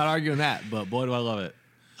 I'm not arguing that, but boy, do I love it.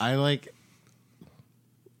 I like.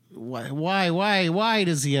 Why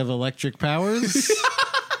does he have electric powers?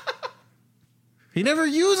 He never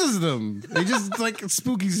uses them. They just like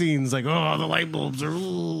spooky scenes, like, oh, the light bulbs are.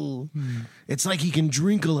 Ooh. It's like he can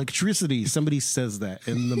drink electricity. Somebody says that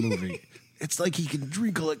in the movie. It's like he can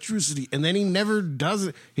drink electricity, and then he never does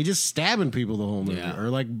it. He just stabbing people the whole movie, or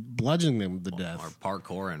like bludgeoning them to death, or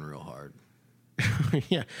parkouring real hard.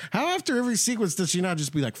 Yeah. How after every sequence does she not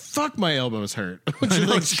just be like, "Fuck, my elbows hurt" when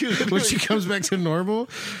she comes back to normal?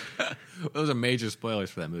 Those are major spoilers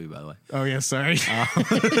for that movie, by the way. Oh yeah, sorry.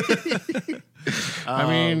 I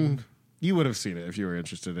mean, you would have seen it if you were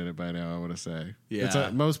interested in it by now, I want to say.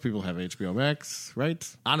 Yeah. Most people have HBO Max, right?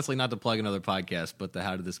 Honestly, not to plug another podcast, but the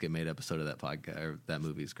How Did This Get Made episode of that podcast, or that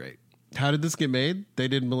movie is great. How Did This Get Made? They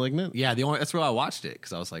did Malignant? Yeah, that's where I watched it,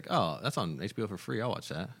 because I was like, oh, that's on HBO for free. I'll watch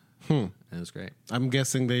that. And it was great. I'm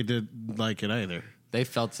guessing they didn't like it either. They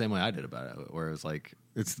felt the same way I did about it, where it was like...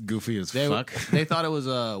 It's goofy as fuck. They thought it was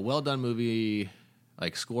a well-done movie,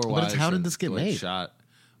 like score-wise. But it's How Did This Get Made? Shot.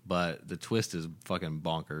 But the twist is fucking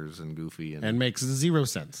bonkers and goofy and makes 0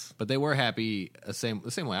 sense. But they were happy the same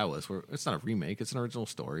way I was. Where it's not a remake; it's an original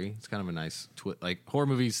story. It's kind of a nice twist. Like horror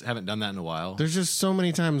movies haven't done that in a while. There's just so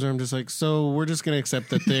many times where I'm just like, so we're just going to accept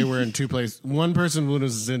that they were in 2 places. One person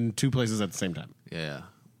was in 2 places at the same time. Yeah.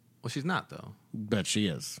 Well, she's not though. But she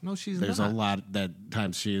is. No, she's There's not. a lot that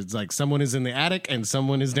times she is like someone is in the attic and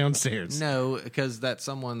someone is downstairs. No, because that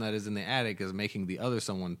someone that is in the attic is making the other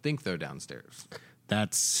someone think they're downstairs.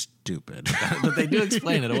 That's stupid. But they do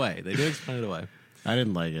explain it away. I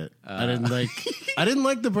didn't like it. I didn't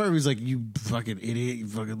like the part where he's like, you fucking idiot, you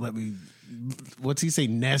fucking let me, what's he say,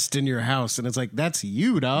 nest in your house. And it's like, that's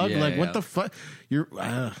you, dog. Yeah, what the fuck? You're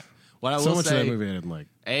what I so will much say, of that movie I didn't like.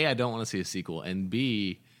 A, I don't want to see a sequel. And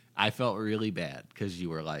B, I felt really bad because you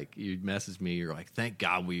were like, you messaged me, you're like, thank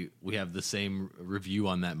God we have the same review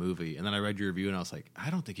on that movie. And then I read your review and I was like, I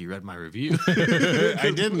don't think you read my review.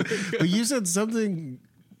 I didn't. But you said something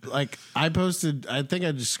like, I think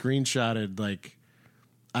I just screenshotted like,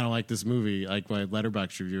 I don't like this movie, like my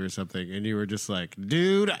Letterboxd review or something. And you were just like,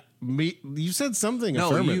 dude, you said something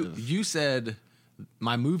affirmative. You said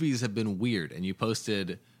my movies have been weird. And you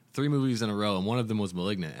posted 3 movies in a row, and one of them was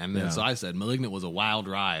Malignant. And then so I said, Malignant was a wild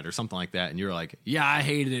ride or something like that. And you were like, yeah, I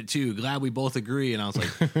hated it too. Glad we both agree. And I was like,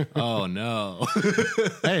 oh, no.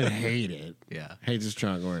 I didn't hate it. Yeah. Hate's a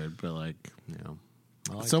strong word, but like,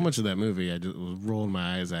 like so much of that movie I just was rolling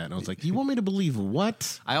my eyes at. And I was like, you want me to believe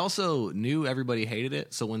what? I also knew everybody hated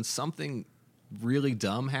it. So when something really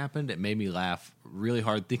dumb happened, it made me laugh really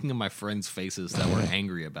hard thinking of my friends' faces that were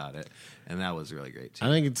angry about it. And that was really great too. I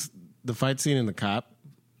think it's the fight scene in the cop.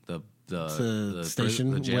 The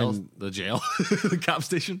station, the jail, the cop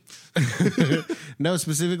station. No,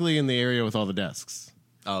 specifically in the area with all the desks.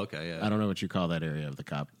 Oh, okay, yeah. I don't know what you call that area of the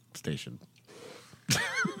cop station,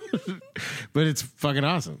 but it's fucking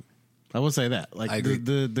awesome. I will say that. Like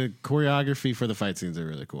the choreography for the fight scenes are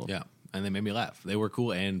really cool. Yeah, and they made me laugh. They were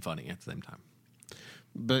cool and funny at the same time.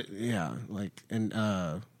 But yeah, like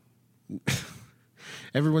and.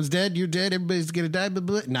 Everyone's dead. You're dead. Everybody's gonna die.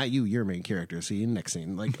 But not you. You're a main character. See you next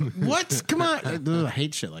scene. Like what? Come on. I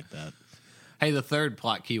hate shit like that. Hey, the third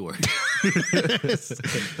plot keyword. This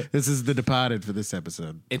is The Departed for this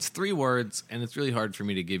episode. It's 3 words, and it's really hard for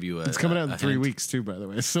me to give you a. It's coming out in 3 hint. weeks too, by the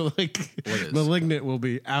way. So like, What is? Malignant will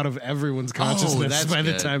be out of everyone's consciousness that's by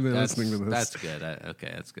the good. time they're That's- listening to this. That's good.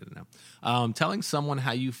 Okay, that's good to know. Telling someone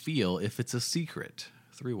how you feel if it's a secret.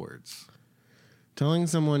 3 words. Telling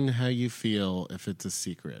someone how you feel if it's a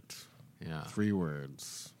secret. Yeah. 3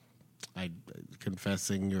 words.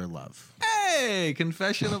 Confessing your love. Hey,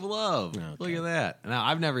 Confession of Love. Okay. Look at that. Now,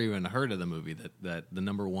 I've never even heard of the movie that the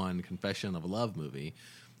number 1 Confession of Love movie.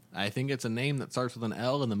 I think it's a name that starts with an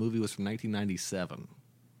L, and the movie was from 1997.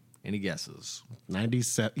 Any guesses?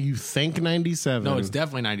 97. You think 97? No, it's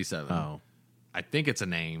definitely 97. Oh. I think it's a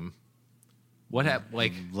name. What happened?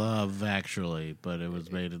 Like Love, actually, but it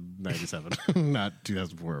was made in 97, not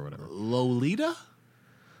 2004 or whatever. Lolita?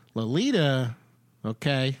 Lolita.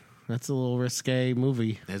 Okay. That's a little risque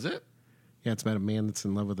movie. Is it? Yeah, it's about a man that's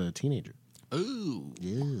in love with a teenager. Ooh,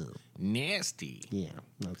 Yeah. nasty. Yeah,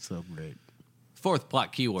 not so great. 4th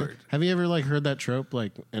plot keyword. Have you ever like heard that trope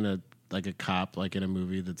like in a cop like in a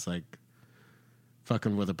movie that's like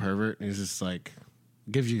fucking with a pervert and he's just like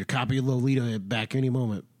gives you a copy of Lolita back any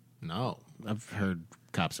moment? No. I've heard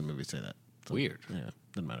cops in movies say that. So, Weird. Yeah,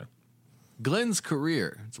 doesn't matter. Glenn's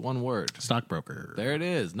career. It's 1 word. Stockbroker. There it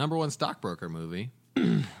is. Number 1 stockbroker movie.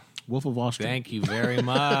 Wolf of Wall Street. Thank you very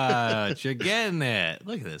much. You're getting it.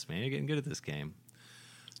 Look at this, man. You're getting good at this game.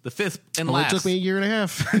 The 5th and Only last. took me a year and a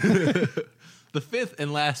half. The 5th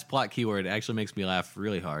and last plot keyword actually makes me laugh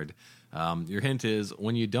really hard. Your hint is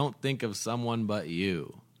when you don't think of someone but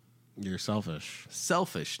you. You're selfish.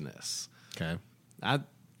 Selfishness. Okay.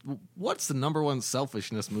 What's the number 1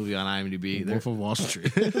 selfishness movie on IMDb? Wolf of Wall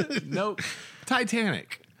Street. Nope.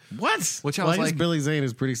 Titanic. What? Which I Well, was guess like, Billy Zane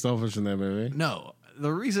is pretty selfish in that movie. no.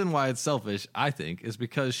 The reason why it's selfish, I think, is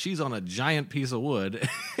because she's on a giant piece of wood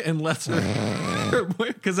and lets her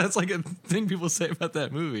because that's like a thing people say about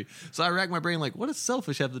that movie. So I rack my brain like, what does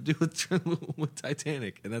selfish have to do with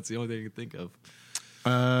Titanic? And that's the only thing I can think of.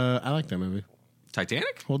 I like that movie.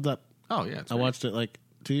 Titanic? Hold up. Oh yeah, it's I great. watched it like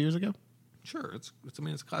 2 years ago. Sure, it's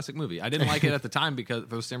a classic movie. I didn't like it at the time because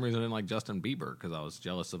for the same reason I didn't like Justin Bieber because I was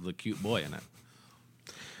jealous of the cute boy in it.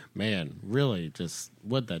 Man, really, just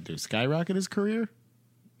what'd that do? Skyrocket his career?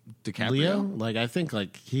 DiCaprio? Leo? Like, I think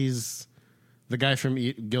like he's the guy from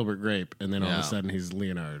Gilbert Grape, and then all of Yeah. a sudden he's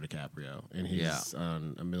Leonardo DiCaprio, and he's Yeah.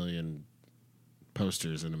 on a million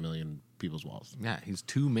posters and a million people's walls. Yeah, he's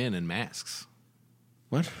 2 men in masks.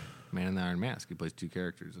 What? Man in the Iron Mask. He plays 2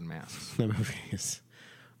 characters in masks. That movie is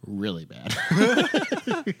really bad.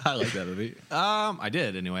 I like that movie. I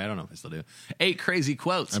did anyway. I don't know if I still do. 8 crazy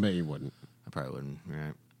quotes. I bet you wouldn't. I probably wouldn't.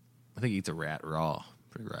 Right. I think he eats a rat raw.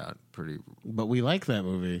 Pretty. But we like that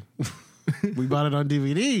movie. We bought it on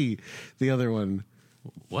DVD. The other one,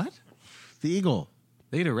 What? The Eagle.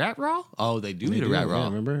 They eat a rat raw? Oh, they do eat a rat raw. Yeah,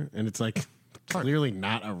 remember? And it's like clearly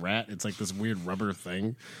not a rat. It's like this weird rubber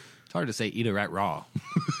thing. It's hard to say eat a rat raw.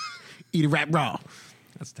 Eat a rat raw.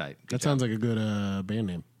 That's tight. That sounds like a good band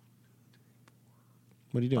name.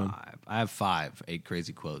 What are you doing? 5. I have 5. 8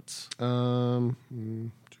 crazy quotes.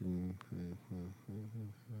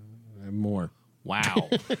 More. Wow.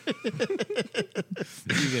 You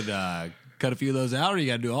could cut a few of those out, or you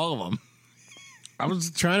got to do all of them. I was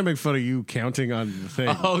trying to make fun of you counting on the thing.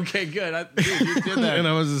 Okay, good. Dude, you did that. And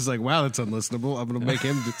I was just like, wow, that's unlistenable. I'm going to make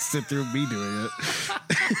him sit through me doing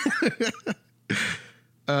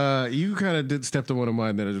it. You kind of did step to one of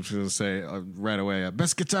mine that I was going to say right away.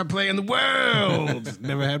 Best guitar player in the world.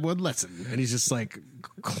 Never had one lesson. And he's just like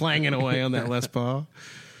clanging away on that Les Paul.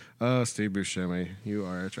 Oh, Steve Buscemi, you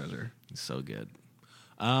are a treasure. So good.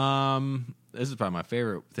 This is probably my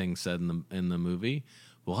favorite thing said in the movie.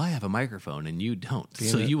 Well, I have a microphone and you don't,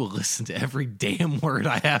 so you will listen to every damn word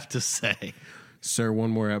I have to say. Sir,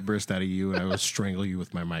 one more outburst out of you, and I will strangle you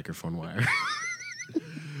with my microphone wire.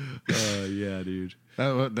 Yeah, dude.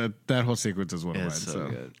 That whole sequence is one of mine. It's so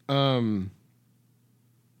good.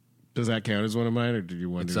 Does that count as one of mine, or did you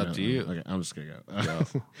want to It's do up that to one? you. Okay, I'm just gonna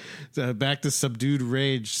go. So back to subdued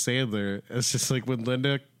rage, Sandler. It's just like when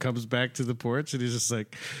Linda comes back to the porch, and he's just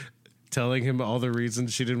like telling him all the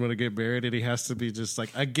reasons she didn't want to get married, and he has to be just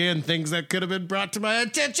like, again, things that could have been brought to my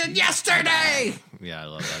attention yesterday. Yeah, I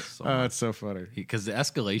love that so Oh, much. it's so funny. Because the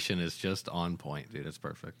escalation is just on point, dude. It's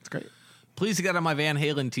perfect. It's great. Please get on my Van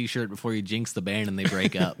Halen t-shirt before you jinx the band and they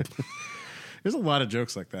break up. There's a lot of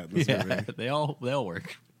jokes like that in this movie. Yeah, they all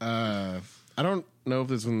work. I don't know if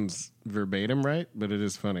this one's verbatim right, but it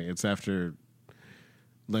is funny. It's after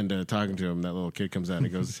Linda talking to him, that little kid comes out and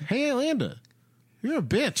he goes, "Hey, Linda, you're a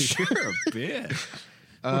bitch." You're a bitch.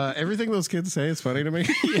 Everything those kids say is funny to me.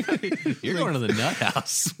 You're going to the nut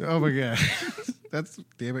house. Oh my god, that's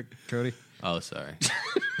damn it, Cody. Oh, sorry.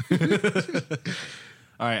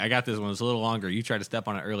 All right, I got this one. It's a little longer. You tried to step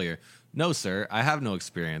on it earlier. No, sir, I have no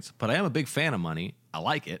experience, but I am a big fan of money. I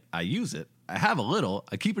like it. I use it. I have a little.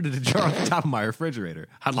 I keep it in a jar on the top of my refrigerator.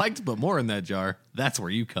 I'd like to put more in that jar. That's where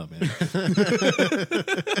you come in.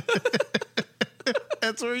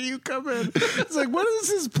 That's where you come in. It's like, what is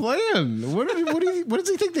his plan? What does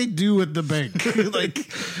he think they do at the bank?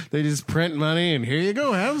 Like, they just print money and here you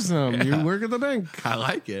go, have some. Yeah. You work at the bank. I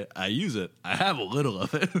like it. I use it. I have a little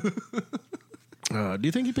of it. Do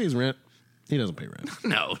you think he pays rent? He doesn't pay rent.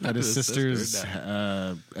 No. At his sister's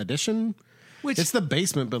addition? Which, it's the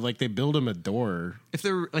basement, but like they build him a door. If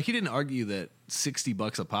they're like, he didn't argue that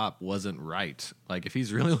 $60 a pop wasn't right. Like, if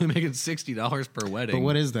he's really only making $60 per wedding. But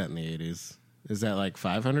what is that in the 80s? Is that like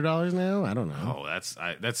 $500 now? I don't know. Oh,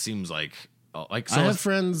 that seems like so I have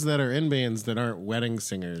friends that are in bands that aren't wedding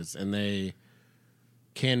singers, and they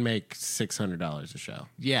can make $600 a show.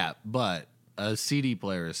 Yeah, but a CD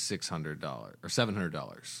player is $600 or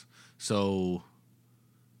 $700. So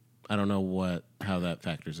I don't know how that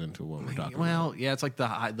factors into what we're talking about. Well, yeah, it's like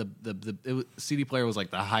CD player was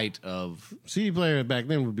like the height of CD player back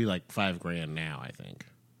then would be like $5,000 now, I think.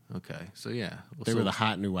 Okay, so yeah, they were the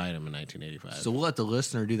hot new item in 1985. So we'll let the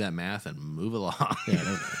listener do that math and move along.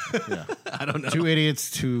 Yeah, I don't know. Two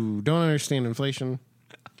idiots who don't understand inflation.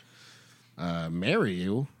 Marry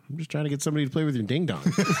you? I'm just trying to get somebody to play with your ding dong.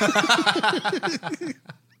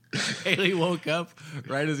 Haley woke up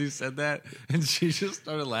right as he said that, and she just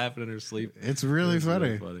started laughing in her sleep. It's really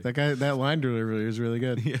funny. That line delivery is really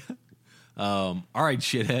good. Yeah. All right,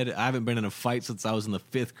 shithead. I haven't been in a fight since I was in the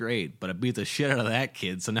 5th grade, but I beat the shit out of that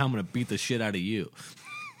kid, so now I'm going to beat the shit out of you.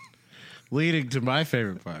 Leading to my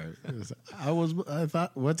favorite part. I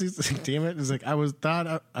thought, what's he saying? Damn it. It's like,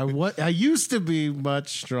 I used to be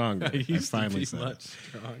much stronger. I finally said much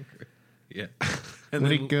stronger. Yeah. And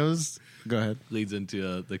when he goes, go ahead. Leads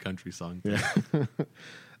into the country song. Yeah.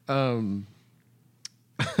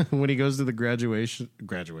 When he goes to the graduation,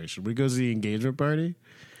 when he goes to the engagement party,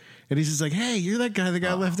 and he's just like, hey, you're that guy that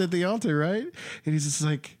got left at the altar, right? And he's just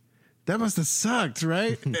like, that must have sucked,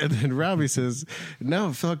 right? And then Robbie says,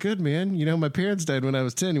 no, it felt good, man. You know, my parents died when I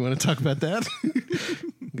was 10. You want to talk about that?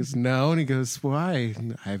 He goes, no. And he goes, why?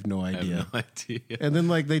 I have no idea. And then,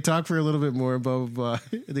 like, they talk for a little bit more, blah, blah, blah.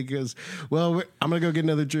 And he goes, well, I'm going to go get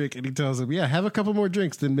another drink. And he tells him, yeah, have a couple more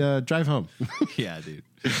drinks, then drive home. Yeah, dude.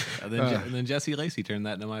 And then Jesse Lacey turned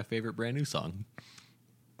that into my favorite brand new song.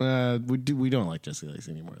 We don't like Jesse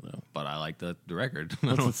Lacey anymore, though. But I like the record.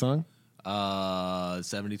 What's the song?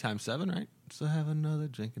 70 times 7, right? So have another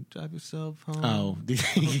drink and drive yourself home. Oh,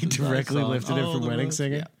 he directly lifted it from wedding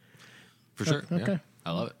singing? Yeah. For sure. Okay. Yeah.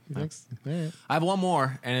 I love it. Thanks. Right. I have one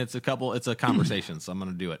more, and it's a conversation, so I'm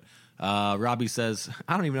going to do it. Robbie says,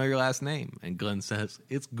 I don't even know your last name. And Glenn says,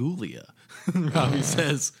 it's Gulia. Robbie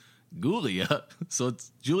says, Gulia. So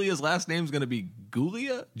it's Julia's last name's going to be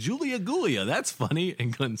Gulia? Julia Gulia. That's funny.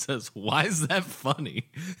 And Glenn says, why is that funny?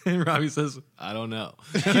 And Robbie says, I don't know.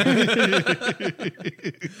 I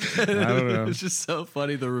don't know. It's just so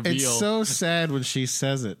funny, the reveal. It's so sad when she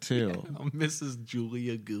says it, too. Yeah, Mrs.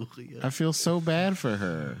 Julia Gulia. I feel so bad for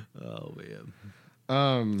her. Oh,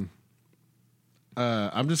 man.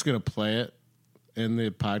 I'm just going to play it in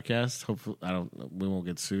the podcast. Hopefully, we won't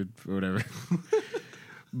get sued or whatever.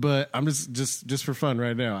 But I'm just for fun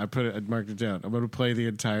right now. I marked it down. I'm going to play the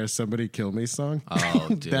entire "Somebody Kill Me" song. Oh,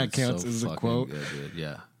 dude, that counts as a quote. Good, dude.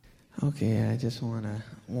 Yeah. Okay, I just want to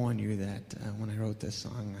warn you that when I wrote this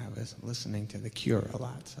song, I was listening to The Cure a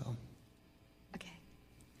lot. So, okay,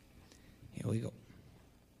 here we go.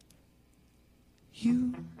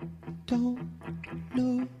 You don't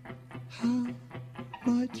know how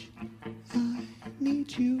much I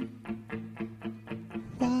need you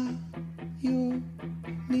while you're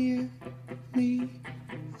near me.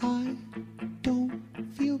 I don't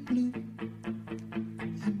feel blue,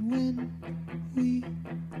 and when we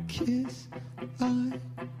kiss, I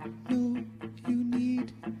know you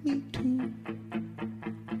need me too.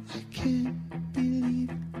 I can't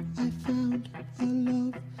believe I found a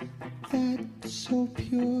love that's so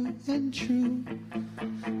pure and true.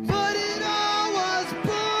 But it all was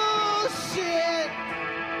bullshit.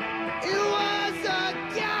 It was a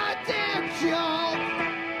goddamn joke.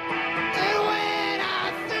 And when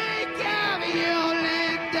I think of you,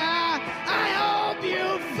 Linda, I hope you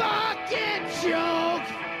fucking choke.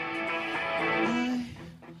 I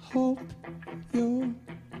hope you're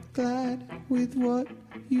glad with what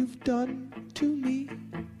you've done to me.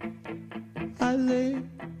 I lay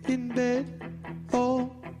in bed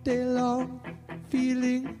all day long,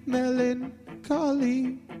 feeling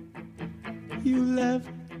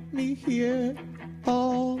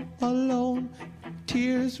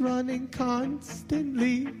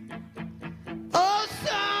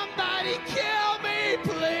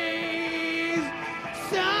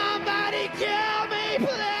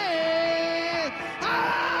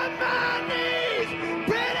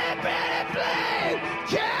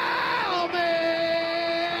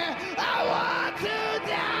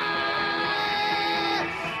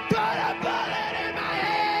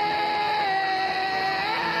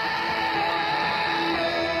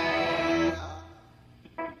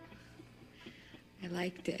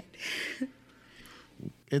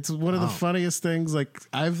It's one of the funniest things. Like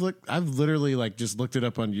I've literally like just looked it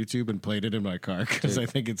up on YouTube and played it in my car because I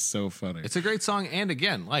think it's so funny. It's a great song, and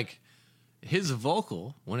again, like his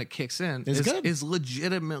vocal when it kicks in good. is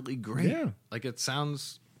legitimately great. Yeah. Like it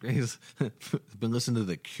sounds. He's been listening to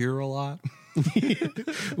The Cure a lot,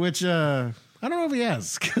 which I don't know if he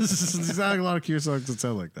has because there's not a lot of Cure songs that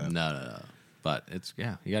sound like that. No. But it's You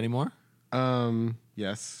got any more?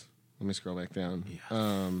 Yes. Let me scroll back down.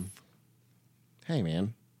 Yeah. Hey,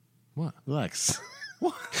 man. What? Relax.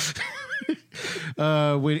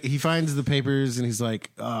 When he finds the papers and he's like,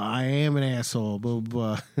 I am an asshole, blah,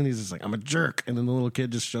 blah, blah. And he's just like, I'm a jerk. And then the little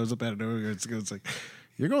kid just shows up out of nowhere. It's like,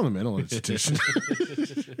 you're going to the mental institution.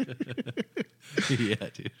 Yeah,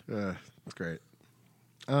 dude. That's great.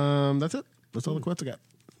 That's it. That's all the quotes I got.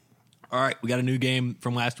 All right, we got a new game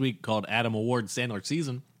from last week called Adam Award Sandler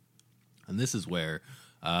Season. And this is where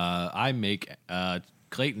I make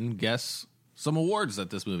Clayton guess some awards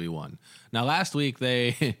that this movie won. Now, last week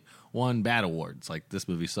they won bad awards, like this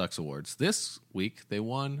movie sucks awards. This week they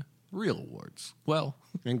won real awards. Well,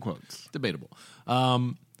 in quotes. Debatable. So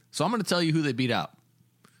I'm going to tell you who they beat out.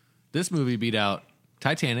 This movie beat out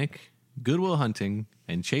Titanic, Good Will Hunting,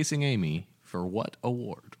 and Chasing Amy for what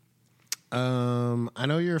award? I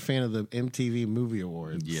know you're a fan of the MTV Movie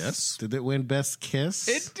Awards. Yes. Did it win Best Kiss?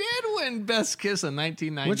 It did win Best Kiss in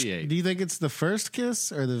 1998. Do you think it's the first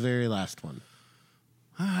kiss or the very last one?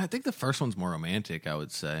 I think the first one's more romantic, I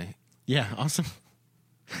would say. Yeah, awesome.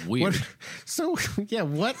 Weird.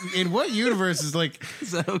 What in what universe is like,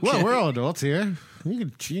 is that okay? Well, we're all adults here. You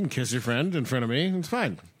can kiss your friend in front of me. It's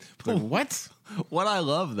fine. Like, what? What I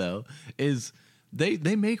love, though, is they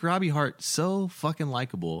make Robbie Hart so fucking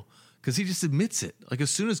likable because he just admits it. Like,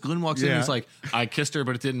 as soon as Glenn walks in, he's like, I kissed her,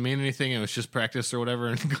 but it didn't mean anything. It was just practice or whatever.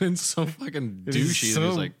 And Glenn's so fucking douchey. And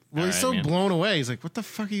he's like, he's so blown away. He's like, what the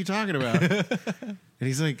fuck are you talking about? And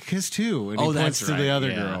he's like, kiss too. And he points to the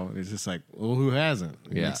other girl. And he's just like, well, who hasn't?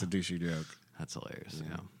 He makes a douchey joke. That's hilarious.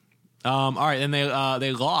 Yeah. All right. And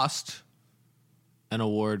they lost an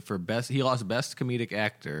award for best. He lost Best Comedic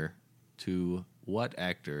Actor to what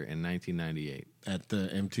actor in 1998? At the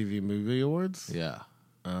MTV Movie Awards? Yeah.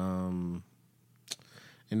 In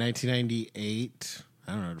 1998,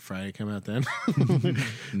 I don't know, did Friday come out then?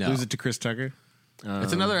 No. Lose it to Chris Tucker?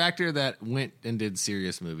 It's another actor that went and did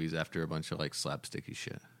serious movies after a bunch of like slapsticky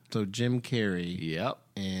shit. So Jim Carrey. Yep.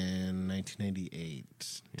 In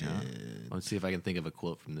 1998. Yeah. Let's see if I can think of a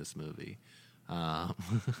quote from this movie. I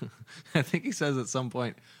think he says at some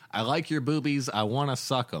point, I like your boobies, I want to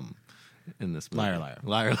suck them. In this movie.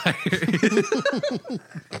 Liar.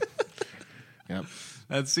 Yep.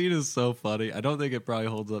 That scene is so funny. I don't think it probably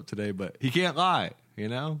holds up today, but he can't lie, you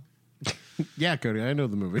know? Yeah, Cody, I know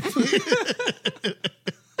the movie.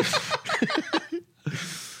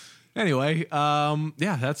 Anyway,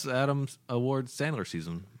 that's Adam's Award Sandler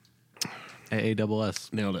Season.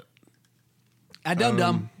 AASS. Nailed it. At Dum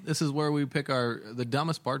Dum, this is where we pick the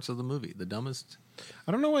dumbest parts of the movie. The dumbest.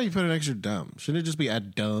 I don't know why you put an extra dumb. Shouldn't it just be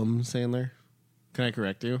at Dumb Sandler? Can I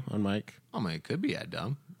correct you on mic? Oh, man, it could be at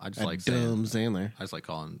Dumb. I just at like Dumb Sandler. I just like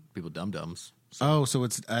calling people Dum Dums. So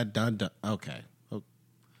it's at Dum Dum. Okay. Oh,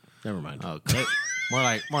 never mind. Oh, Clay. more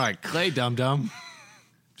like Clay Dum Dum.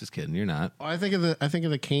 Just kidding. You're not. Oh, I think of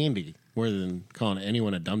the candy more than calling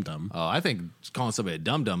anyone a dum dum. Oh, I think calling somebody a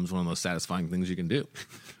dum dum is one of the most satisfying things you can do.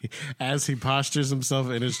 As he postures himself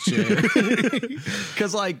in his chair,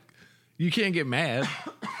 because like you can't get mad.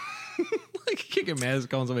 Like you can't get mad as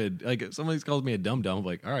calling somebody like if somebody calls me a dum dum.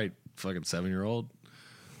 Like, all right, fucking 7-year-old.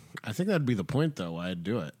 I think that'd be the point though. Why I'd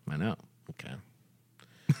do it. I know. Okay.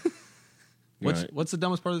 What's the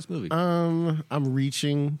dumbest part of this movie? I'm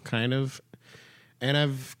reaching kind of. And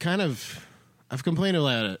I've complained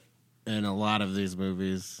about it in a lot of these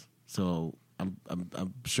movies, so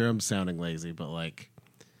I'm sure I'm sounding lazy, but like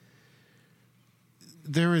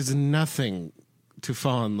there is nothing to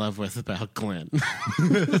fall in love with about Glenn.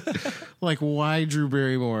 Like why Drew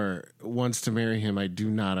Barrymore wants to marry him, I do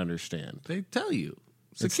not understand. They tell you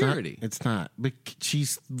security. It's not. But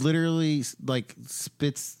she's literally like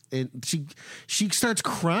spits and she starts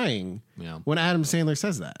crying when Adam Sandler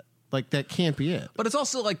says that. Like, that can't be it. But it's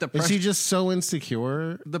also like the pressure. Is she just so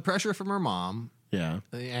insecure? The pressure from her mom. Yeah.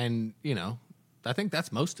 And, I think that's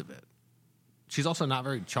most of it. She's also not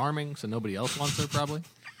very charming, so nobody else wants her, probably.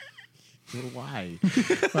 Why?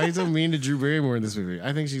 Why are you so mean to Drew Barrymore in this movie?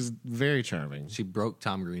 I think she's very charming. She broke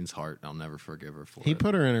Tom Green's heart, and I'll never forgive her for it. He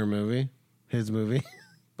put her in her movie. His movie.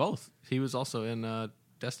 Both. He was also in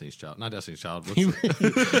Destiny's Child. Not Destiny's Child.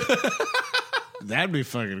 That'd be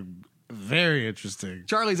fucking... very interesting.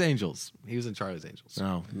 Charlie's Angels. He was in Charlie's Angels.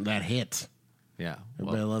 Oh, that hit. Yeah.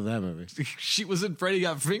 Everybody loved that movie. She was in Freddy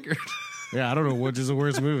Got Fingered. Yeah, I don't know which is the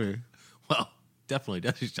worst movie. Well, definitely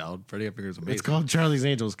Destiny's Child. Freddy Got Fingered is amazing. It's called Charlie's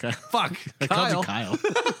Angels, Kyle. Fuck. I called you Kyle.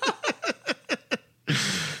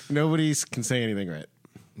 Nobody can say anything right.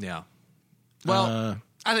 Yeah. Well,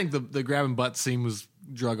 I think the grabbing butt scene was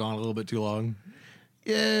drug on a little bit too long.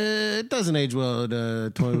 Yeah, it doesn't age well at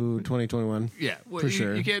 2021. Yeah, well, for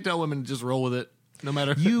sure. You can't tell women to just roll with it, no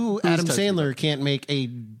matter. You, who's Adam touching Sandler, it. can't make a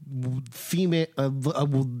female,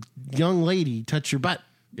 a young lady touch your butt.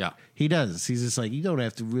 Yeah, he does. He's just like, you don't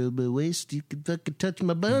have to rub my waist. You can fucking touch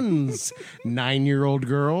my buns. 9-year-old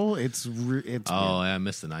girl. It's weird. I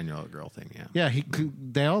missed the 9-year-old girl thing. Yeah, Yeah,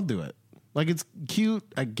 they all do it. Like, it's cute,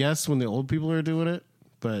 I guess, when the old people are doing it,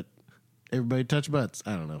 but everybody touch butts.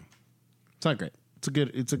 I don't know. It's not great.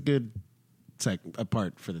 It's a good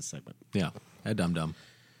part for this segment. Yeah, that dum dum.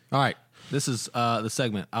 All right, this is the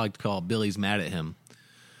segment I like to call Billy's Mad at Him.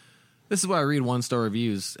 This is where I read 1-star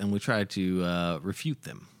reviews and we try to refute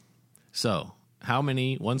them. So, how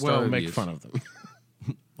many 1-star reviews? Make fun of them.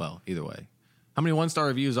 Well, either way. How many 1-star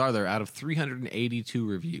reviews are there out of 382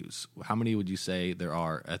 reviews? How many would you say there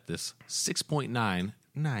are at this 6.9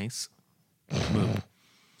 nice movie?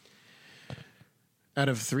 Out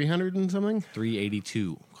of 300 and something?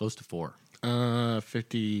 382, close to 4.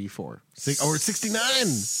 54. 69.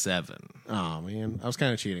 7. Oh, man. I was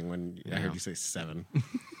kind of cheating when I heard you say 7.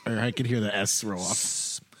 Or I could hear the S roll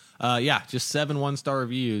off. Yeah, just 7 1-star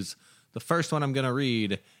reviews. The first one I'm going to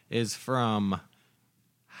read is from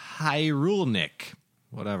Hyrule Nick.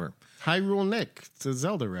 Whatever. Hyrule Nick. It's a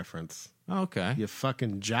Zelda reference. Okay. You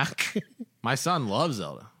fucking jock. My son loves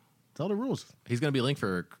Zelda. Zelda rules. He's going to be Link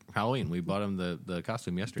for Halloween. We bought him the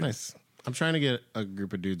costume yesterday. Nice. I'm trying to get a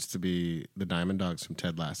group of dudes to be the Diamond Dogs from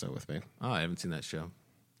Ted Lasso with me. Oh, I haven't seen that show.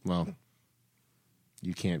 Well,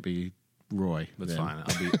 you can't be Roy. That's then. fine.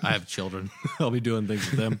 I have children. I'll be doing things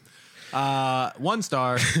with them. 1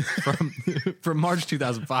 star from March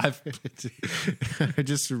 2005. I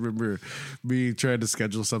just remember me trying to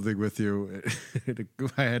schedule something with you.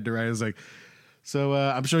 I had to write. I was like, so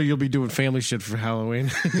I'm sure you'll be doing family shit for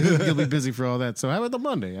Halloween. You'll be busy for all that. So how about the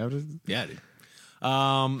Monday? Yeah, dude.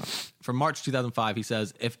 From March 2005, he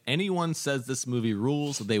says, if anyone says this movie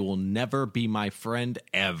rules, they will never be my friend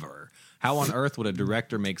ever. How on earth would a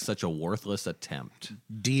director make such a worthless attempt?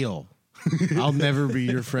 Deal. I'll never be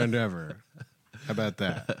your friend ever. How about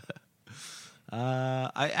that?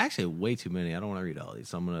 I actually have way too many. I don't want to read all these,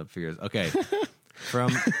 so I'm going to figure it. Okay.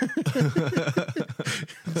 From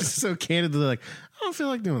so candidly, like, I don't feel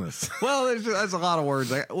like doing this. Well, that's a lot of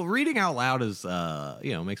words. Reading out loud is,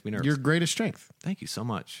 makes me nervous. Your greatest strength. Thank you so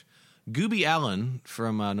much. Gooby Allen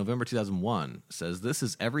from November 2001 says, this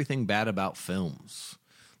is everything bad about films.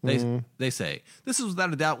 They say, this is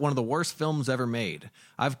without a doubt one of the worst films ever made.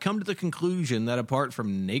 I've come to the conclusion that apart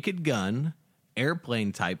from Naked Gun,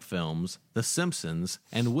 Airplane-type films, The Simpsons,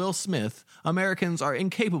 and Will Smith, Americans are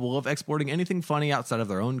incapable of exporting anything funny outside of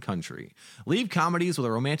their own country. Leave comedies with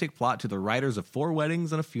a romantic plot to the writers of 4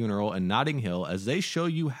 Weddings and a Funeral and Notting Hill, as they show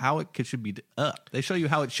you how it should be. They show you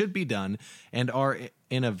how it should be done, and are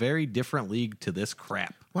in a very different league to this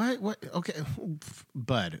crap. What? Okay,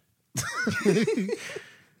 Bud.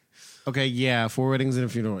 Okay, yeah, 4 Weddings and a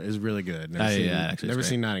Funeral is really good. Never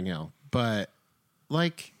seen Notting Hill, but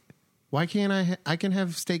like, why can't I can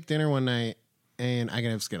have steak dinner one night and I can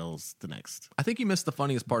have Skittles the next? I think you missed the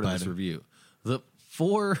funniest part of this review. The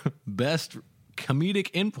 4 best comedic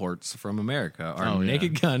imports from America are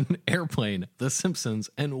Naked Gun, Airplane, The Simpsons,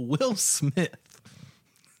 and Will Smith.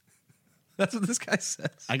 That's what this guy says.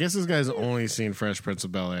 I guess this guy's only seen Fresh Prince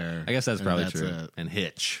of Bel-Air. I guess that's probably true. And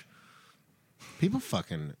Hitch. People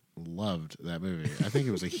fucking loved that movie. I think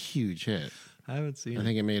it was a huge hit. I haven't seen it. I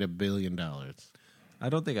think it made $1 billion. I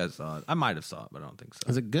don't think I saw it. I might have saw it, but I don't think so.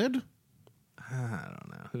 Is it good? I don't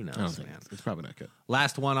know. Who knows, man? It's probably not good.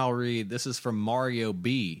 Last one I'll read. This is from Mario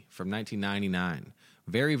B. from 1999.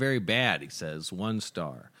 Very, very bad, he says. 1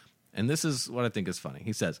 star. And this is what I think is funny.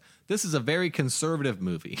 He says, this is a very conservative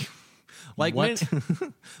movie. Like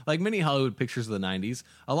many Hollywood pictures of the 90s,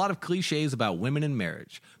 a lot of cliches about women and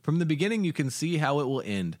marriage. From the beginning, you can see how it will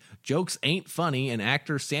end. Jokes ain't funny, and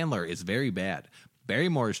actor Sandler is very bad.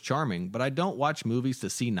 Barrymore is charming, but I don't watch movies to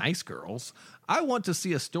see nice girls. I want to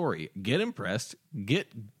see a story, get impressed,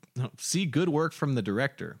 see good work from the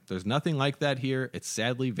director. There's nothing like that here. It's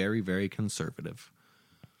sadly very, very conservative.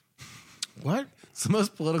 What? It's the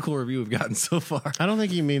most political review we've gotten so far. I don't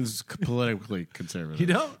think he means politically conservative. You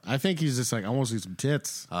don't? I think he's just like, I want to see some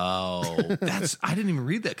tits. Oh, I didn't even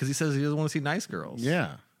read that because he says he doesn't want to see nice girls.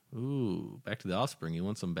 Yeah. Ooh, back to the Offspring. You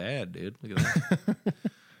want some bad, dude. Look at that.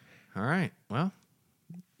 All right. Well,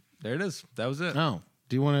 There it is. That was it. Oh,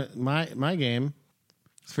 do you want to my game?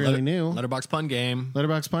 It's fairly new. Letterboxd Pun Game.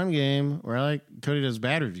 Letterboxd Pun Game, where Cody does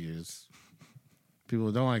bad reviews. People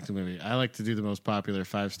who don't like the movie. I like to do the most popular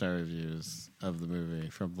 5-star reviews of the movie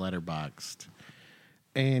from Letterboxd.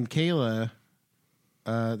 And Kayla,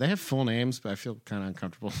 they have full names, but I feel kind of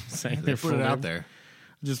uncomfortable saying their full Put it out name. there.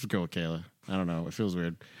 Just go with Kayla. I don't know. It feels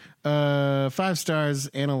weird. 5 stars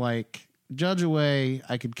and a like. Judge away.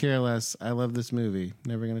 I could care less. I love this movie.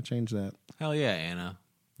 Never going to change that. Hell yeah, Anna.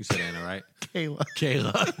 You said Anna, right? Kayla.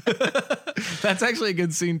 That's actually a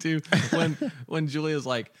good scene, too. When Julia's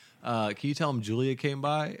like, can you tell him Julia came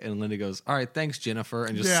by? And Linda goes, all right, thanks, Jennifer,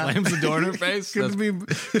 and just slams the door in her face.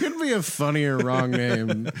 Couldn't be a funnier wrong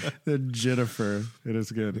name than Jennifer. It is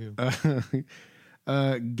good.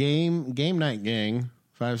 Game Night Gang,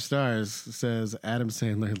 5 stars, says Adam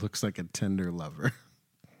Sandler looks like a tender lover.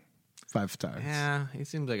 5 stars. Yeah, he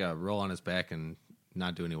seems like a roll on his back and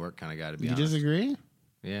not do any work kind of guy, to be You honest. disagree?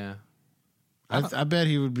 Yeah. I bet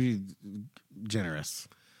he would be generous.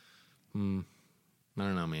 I don't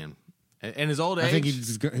know, man. In his old age, I think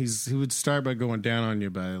he would start by going down on you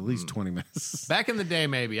by at least 20 minutes. back in the day,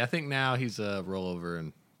 maybe. I think now he's a rollover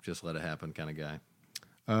and just let it happen kind of guy.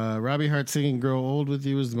 Robbie Hart singing "Grow Old with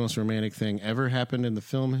You" is the most romantic thing ever happened in the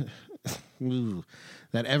film.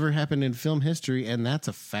 That ever happened in film history, and that's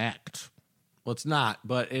a fact. Well, it's not,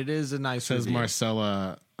 but it is a nice Says review.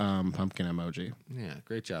 Marcella pumpkin emoji. Yeah,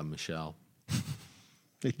 great job, Michelle.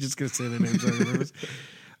 You're just going to say the names on the movies.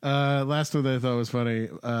 Last one that I thought was funny.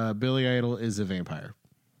 Billy Idol is a vampire.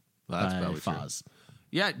 Well, that's by probably true. Foz.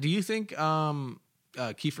 Yeah, do you think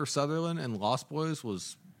Kiefer Sutherland and Lost Boys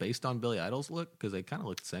was based on Billy Idol's look? Because they kind of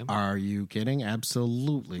look the same. Are you kidding?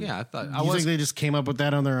 Absolutely. Yeah, I thought You think they just came up with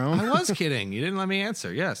that on their own? I was kidding. You didn't let me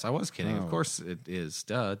answer. Yes, I was kidding. Oh. Of course it is.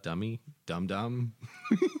 Duh, dummy, dumb.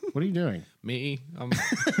 What are you doing? Me.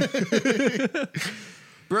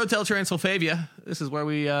 Brotel Transylvania. This is where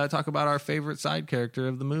we talk about our favorite side character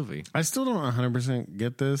of the movie. I still don't 100%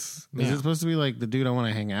 get this. Is Yeah. it supposed to be like the dude I want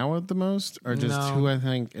to hang out with the most? Or just No. who I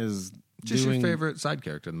think is Just doing... your favorite side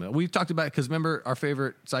character in the movie. We've talked about it because remember our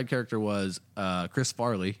favorite side character was Chris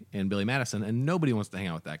Farley and Billy Madison, and nobody wants to hang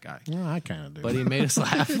out with that guy. Yeah, I kind of do. But he made us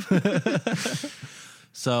laugh.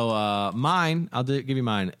 So mine, I'll give you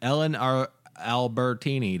mine. Ellen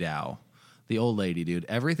Albertini Dow, the old lady, dude.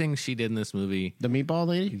 Everything she did in this movie. The meatball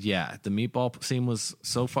lady? Yeah, the meatball scene was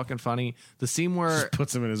so fucking funny. The scene where Just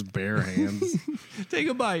puts him in his bare hands. take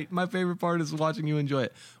a bite. My favorite part is watching you enjoy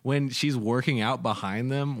it. When she's working out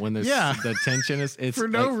behind them, when there's the tension is it's For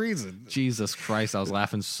no like, reason. Jesus Christ, I was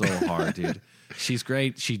laughing so hard, dude. She's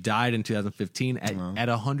great. She died in 2015 at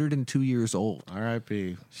 102 years old.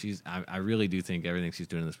 R.I.P. I really do think everything she's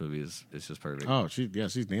doing in this movie is just perfect. Oh,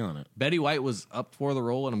 she's nailing it. Betty White was up for the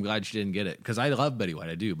role, and I'm glad she didn't get it because I love Betty White.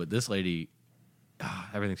 I do, but this lady,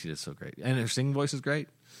 everything she did is so great, and her singing voice is great.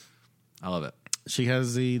 I love it. She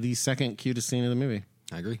has the second cutest scene in the movie.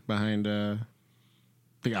 I agree. Behind the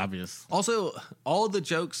obvious. Also, all of the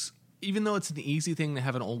jokes, even though it's an easy thing to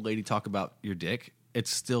have an old lady talk about your dick, it's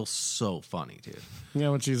still so funny, dude.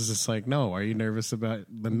 Yeah, when she's just like, "No, are you nervous about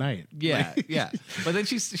the night?" Yeah, yeah. But then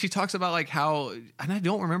she talks about like how, and I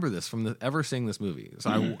don't remember this from ever seeing this movie.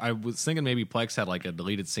 So I was thinking maybe Plex had like a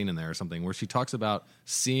deleted scene in there or something where she talks about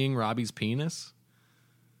seeing Robbie's penis.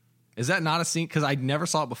 Is that not a scene? Because I never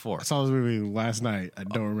saw it before. I saw this movie last night. I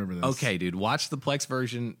don't remember this. Okay, dude, watch the Plex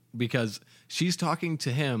version because she's talking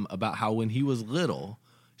to him about how when he was little,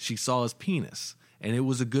 she saw his penis. And it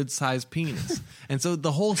was a good sized penis. And so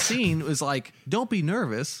the whole scene was like, don't be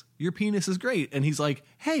nervous. Your penis is great. And he's like,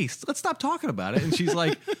 hey, let's stop talking about it. And she's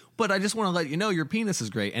like, but I just want to let you know your penis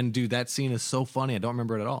is great. And dude, that scene is so funny. I don't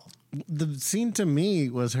remember it at all. The scene to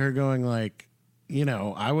me was her going like,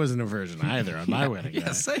 I wasn't a virgin either on my wedding day.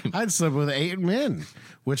 Yeah, same. I'd slept with 8 men,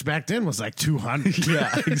 which back then was like 200.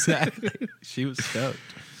 Yeah, exactly. She was stoked.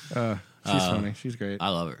 She's funny. She's great. I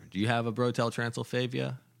love her. Do you have a Brotel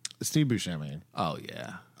Transylvania? Steve Buscemi. Oh,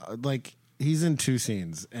 yeah. He's in 2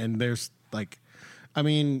 scenes, and there's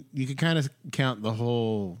you could kind of count the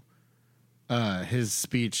whole his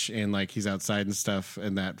speech and he's outside and stuff,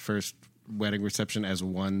 and that first wedding reception as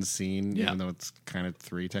one scene, even though it's kind of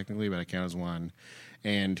 3 technically, but I count as 1.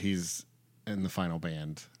 And he's in the final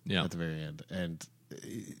band at the very end, and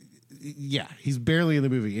he's barely in the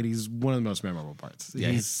movie, and he's one of the most memorable parts. Yeah.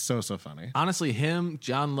 He's so funny. Honestly, him,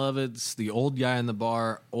 John Lovitz, the old guy in the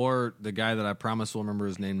bar, or the guy that I promise we'll remember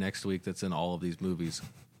his name next week that's in all of these movies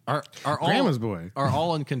are Grandma's Boy. Are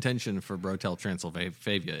all in contention for Brotel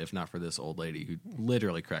Transylvania, if not for this old lady who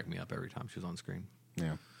literally cracked me up every time she was on screen.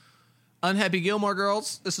 Yeah. Unhappy Gilmore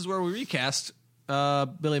Girls. This is where we recast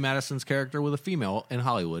Billy Madison's character with a female in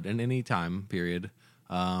Hollywood in any time period.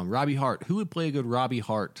 Robbie Hart. Who would play a good Robbie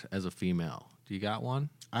Hart as a female? Do you got one?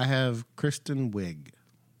 I have Kristen Wiig.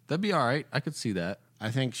 That'd be all right. I could see that.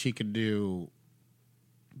 I think she could do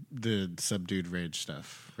the subdued rage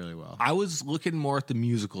stuff really well. I was looking more at the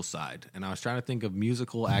musical side, and I was trying to think of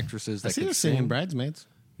musical actresses that I see could her sing. singing Bridesmaids.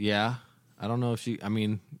 Yeah. I don't know if she... I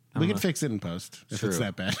mean... We can fix it in post if it's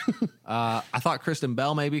that bad. I thought Kristen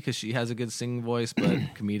Bell maybe because she has a good singing voice, but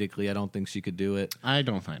comedically I don't think she could do it. I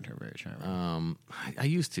don't find her very charming. I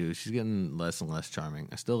used to. She's getting less and less charming.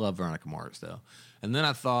 I still love Veronica Mars though. And then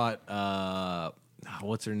I thought,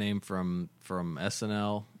 what's her name from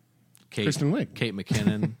SNL? Kristen Wiig. Kate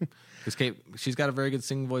McKinnon. Because she's got a very good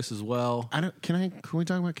singing voice as well. Can we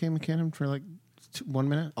talk about Kate McKinnon for like 1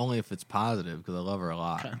 minute? Only if it's positive because I love her a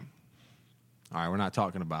lot. Okay. All right, we're not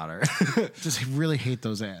talking about her. Just really hate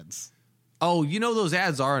those ads. Oh, you know those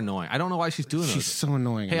ads are annoying. I don't know why she's doing those. She's so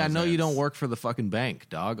annoying. Hey, I know you don't work for the fucking bank,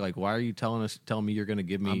 dog. Like, why are you telling me you're going to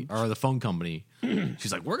give me, or the phone company?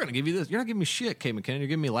 She's like, we're going to give you this. You're not giving me shit, Kate McKinnon. You're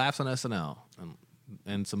giving me laughs on SNL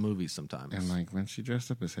and some movies sometimes. And like when she dressed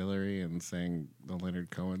up as Hillary and sang the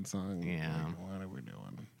Leonard Cohen song. Yeah. Like, what are we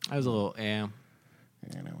doing? I was a little, Anyway.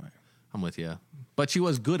 I'm with you. But she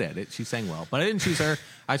was good at it. She sang well. But I didn't choose her.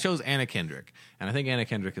 I chose Anna Kendrick. And I think Anna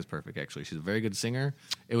Kendrick is perfect, actually. She's a very good singer.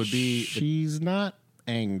 It would be... She's not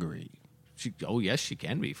angry. Oh, yes, she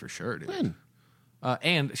can be, for sure, dude. When?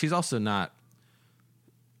 And she's also not...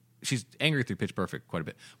 She's angry through Pitch Perfect quite a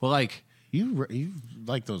bit. Well, like... You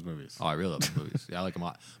like those movies. Oh, I really love those movies. Yeah, I like them a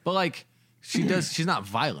lot. But, like... She's not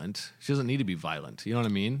violent. She doesn't need to be violent. You know what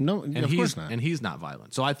I mean? No, and of course not. And he's not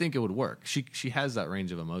violent. So I think it would work. She has that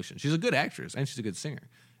range of emotion. She's a good actress and she's a good singer.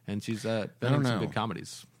 And she's been in some good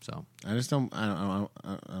comedies. So I just don't. I don't know.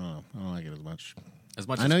 I don't like it as much.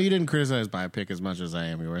 I know you didn't criticize Biopic as much as I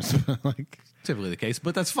am yours. Like typically the case,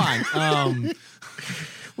 but that's fine. Well,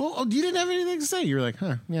 you didn't have anything to say. You were like,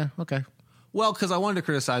 huh? Yeah, okay. Well, because I wanted to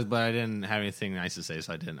criticize, but I didn't have anything nice to say,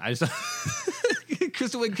 so I didn't. I just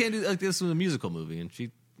Kristen Wiig can't do like this was a musical movie, and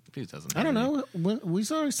she doesn't. I don't know. We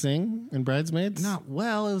saw her sing in Bridesmaids. Not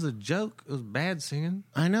well. It was a joke. It was bad singing.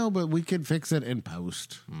 I know, but we could fix it in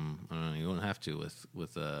post. I don't know. You don't have to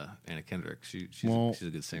with Anna Kendrick. She's a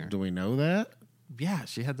good singer. Do we know that? Yeah,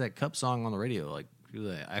 she had that Cup song on the radio. Like she was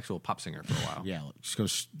an actual pop singer for a while. Yeah,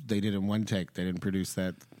 they did it in one take. They didn't produce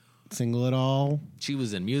that single at all. She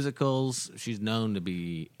was in musicals. She's known to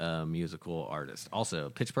be a musical artist. Also,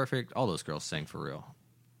 Pitch Perfect. All those girls sang for real.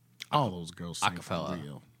 All those girls sang acapella. for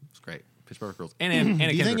real. It's great. Pitch Perfect girls. And Anna Do you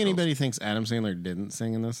Kendrick think anybody girls. thinks Adam Sandler didn't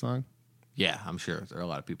sing in this song? Yeah, I'm sure there are a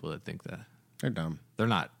lot of people that think that. They're dumb. They're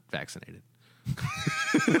not vaccinated.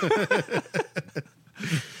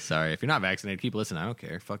 Sorry, if you're not vaccinated, keep listening. I don't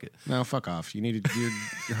care. Fuck it. No, fuck off. You're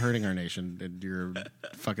hurting our nation. And you're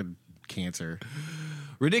fucking cancer.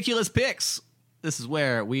 Ridiculous picks. This is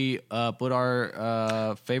where we put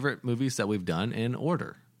our favorite movies that we've done in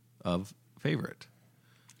order of favorite.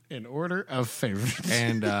 In order of favorite.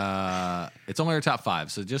 And it's only our top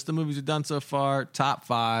 5. So just the movies we've done so far. Top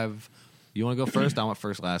 5. You want to go first? I went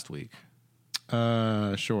first last week.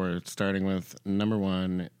 Sure. Starting with number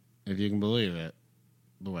 1, if you can believe it,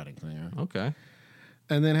 The Wedding Singer. Okay.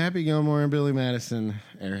 And then Happy Gilmore and Billy Madison,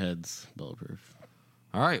 Airheads, Bulletproof.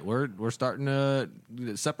 All right, we're starting to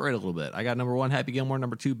separate a little bit. I got number 1, Happy Gilmore.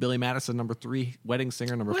 Number 2, Billy Madison. Number 3, Wedding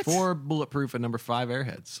Singer. Number 4, Bulletproof. And number 5,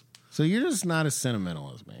 Airheads. So you're just not as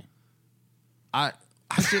sentimental as me. I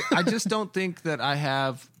just don't think that I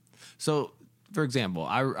have. So, for example,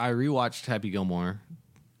 I rewatched Happy Gilmore.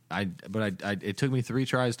 It took me 3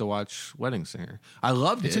 tries to watch Wedding Singer. I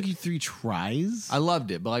loved it. It took you 3 tries? I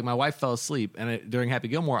loved it, but like my wife fell asleep, and during Happy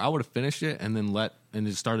Gilmore, I would have finished it and then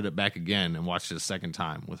just started it back again and watched it a second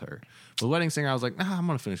time with her. But Wedding Singer, I was like, I'm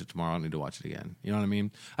going to finish it tomorrow. I don't need to watch it again. You know what I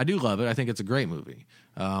mean? I do love it. I think it's a great movie.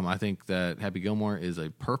 I think that Happy Gilmore is a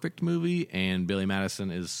perfect movie, and Billy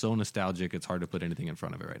Madison is so nostalgic, it's hard to put anything in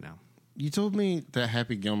front of it right now. You told me that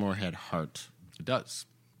Happy Gilmore had heart. It does.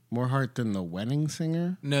 More heart than The Wedding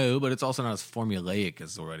Singer? No, but it's also not as formulaic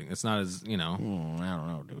as The Wedding. It's not as, I don't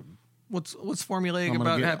know, dude. What's formulaic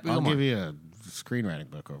about Happy Gilmore? I'll give you a screenwriting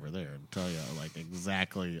book over there and tell you like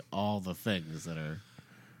exactly all the things that are.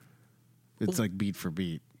 It's like beat for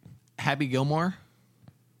beat. Happy Gilmore?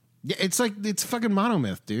 Yeah, it's fucking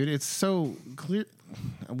monomyth, dude. It's so clear.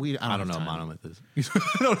 I don't know what monomyth is.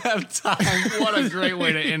 I don't have time. What a great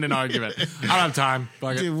way to end an argument. I don't have time.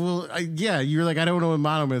 Dude, well, you're like, I don't know what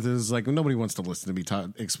monomyth is. Like, nobody wants to listen to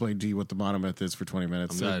me explain to you what the monomyth is for 20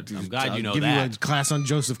 minutes. I'm glad you know give that. you a class on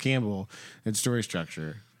Joseph Campbell and story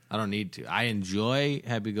structure. I don't need to. I enjoy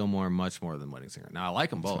Happy Gilmore much more than Wedding Singer. Now, I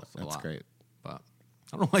like them both a lot. That's great. But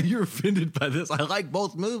I don't know why you're offended by this. I like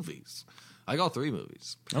both movies. I like all 3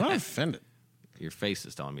 movies. I'm not offended. Your face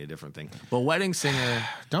is telling me a different thing. But Wedding Singer...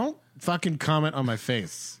 Don't fucking comment on my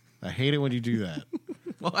face. I hate it when you do that.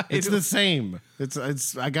 Well, it's the same.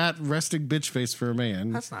 It's. I got resting bitch face for a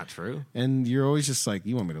man. That's not true. And you're always just like,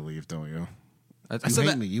 you want me to leave, don't you? You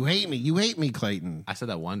hate me. You hate me. You hate me, Clayton. I said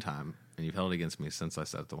that one time, and you've held it against me since I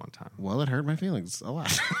said it the one time. Well, it hurt my feelings a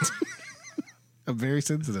lot. I'm very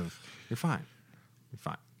sensitive. You're fine. You're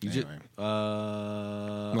fine. Anyway.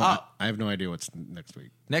 I have no idea what's next week.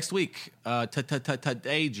 Next week,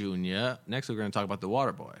 today, Junior. Next week, we're going to talk about The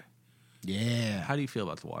Waterboy. Yeah. How do you feel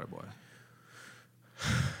about The Waterboy?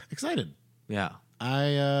 Excited. Yeah.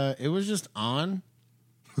 It was just on.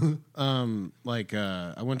 I went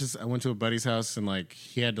to a buddy's house and like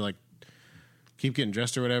he had to like keep getting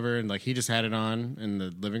dressed or whatever, and like he just had it on in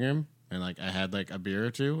the living room, and like I had like a beer or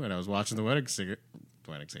two, and I was watching The Wedding Singer.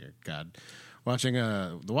 God. Watching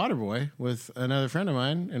The Waterboy with another friend of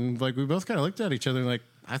mine, and like we both kind of looked at each other and like,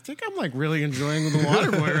 I think I'm like really enjoying The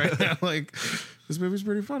Waterboy right now. Like this movie's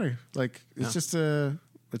pretty funny. Like it's just a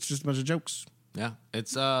bunch of jokes. Yeah,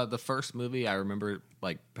 it's the first movie I remember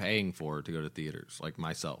like paying for to go to theaters, like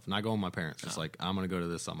myself, not going with my parents. Just like I'm gonna go to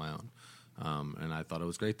this on my own, and I thought it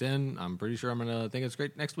was great then. I'm pretty sure I'm gonna think it's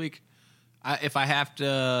great next week. If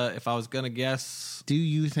I was gonna guess, do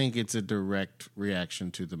you think it's a direct reaction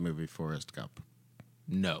to the movie Forrest Gump?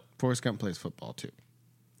 No, Forrest Gump plays football too.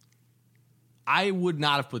 I would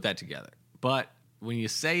not have put that together, but when you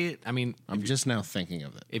say it, I mean, I'm just now thinking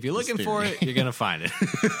of it. If you're looking for it, you're gonna find it.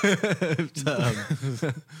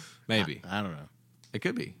 Maybe I don't know. It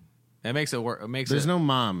could be. It makes it work. There's no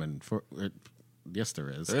mom, and yes, there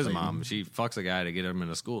is. There is a mom. She fucks a guy to get him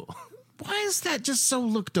into school. Why is that just so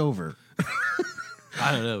looked over?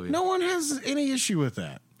 I don't know. No one has any issue with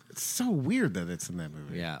that. It's so weird that it's in that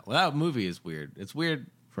movie. Yeah, well, that movie is weird. It's weird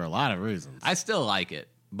for a lot of reasons. I still like it,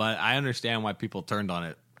 but I understand why people turned on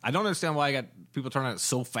it. I don't understand why I got people turned on it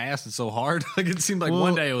so fast and so hard. Like it seemed like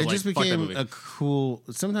one day it was just fuck that became movie. a cool.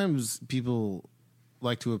 Sometimes people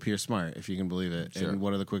like to appear smart, if you can believe it. Sure. And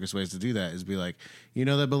one of the quickest ways to do that is be like, you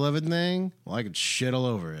know that beloved thing? Well, I could shit all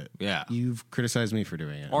over it. Yeah. You've criticized me for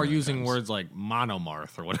doing it. Or using words like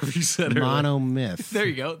monomarth or whatever you said earlier. Monomyth. There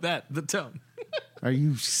you go. The tone. Are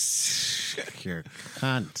you... You're a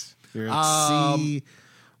cunt. You're a C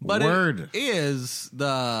but word. It is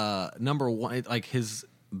the number one, like his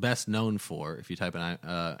best known for, if you type in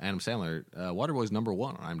Adam Sandler, Waterboy's number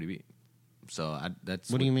one on IMDb. So that's...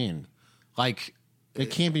 What do you mean? Like... It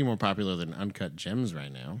can't be more popular than Uncut Gems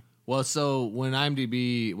right now. Well, so when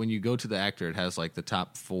IMDb, when you go to the actor, it has like the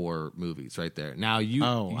top 4 movies right there. Now I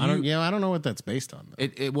don't know what that's based on.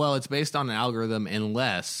 Though. It's based on an algorithm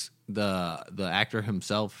unless the actor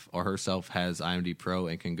himself or herself has IMDb Pro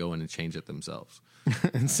and can go in and change it themselves.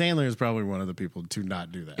 And Sandler is probably one of the people to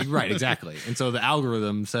not do that. Right, exactly. And so the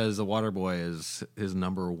algorithm says The Waterboy is his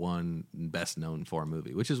number one best known for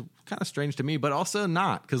movie, which is kind of strange to me, but also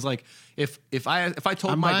not, because like if I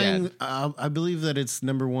told dad, I believe that it's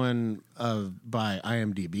number one by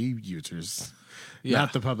IMDb users,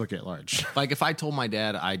 not the public at large. Like if I told my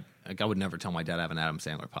dad, I would never tell my dad I have an Adam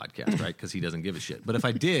Sandler podcast, right? Because he doesn't give a shit. But if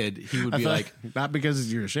I did, he would be like... Not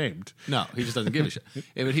because you're ashamed. No, he just doesn't give a shit.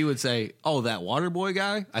 But he would say, oh, that Waterboy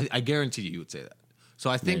guy? I guarantee you he would say that. So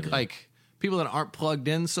I think like people that aren't plugged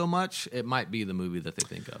in so much, it might be the movie that they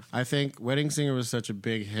think of. I think Wedding Singer was such a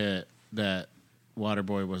big hit that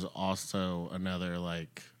Waterboy was also another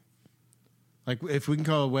like if we can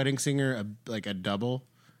call a Wedding Singer a double...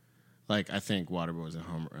 Like, I think Waterboy was a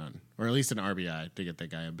home run, or at least an RBI to get that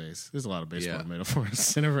guy on base. There's a lot of baseball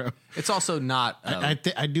metaphors in a row. It's also not.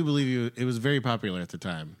 I do believe it was very popular at the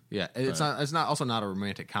time. Yeah, it's not. It's also not a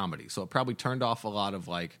romantic comedy, so it probably turned off a lot of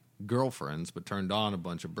like girlfriends, but turned on a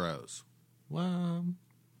bunch of bros. Well,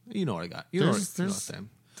 you know what I got. You know what I'm saying.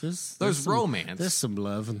 There's romance. There's some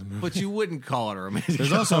love in the movie, but you wouldn't call it a romantic. There's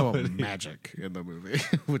comedy. also magic in the movie,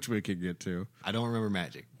 which we can get to. I don't remember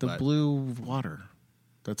magic. The blue water.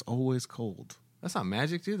 That's always cold. That's not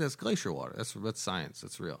magic, dude. That's glacier water. That's science.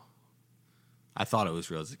 That's real. I thought it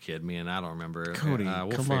was real as a kid, man. I don't remember. Cody,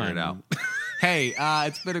 we'll figure it out. Hey,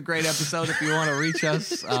 it's been a great episode. If you want to reach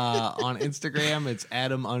us on Instagram, it's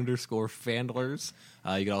Adam_Fandlers.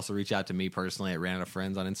 You can also reach out to me personally at Random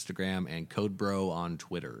Friends on Instagram and CodeBro on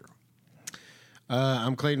Twitter.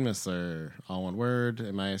 I'm Clayton Mistler. All one word.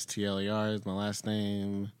 Mistler is my last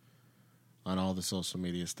name on all the social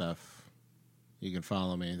media stuff. you can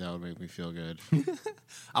follow me. That would make me feel good.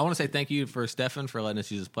 I want to say thank you for Stefan for letting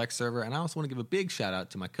us use his Plex server, and I also want to give a big shout out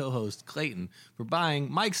to my co-host Clayton for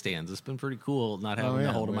buying mic stands. It's been pretty cool not having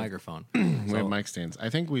to hold a microphone. We have mic stands. I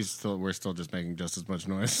think we're still just making just as much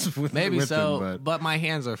noise. With so, them, but my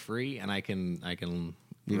hands are free, and I can. You can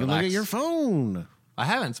relax. look at your phone. I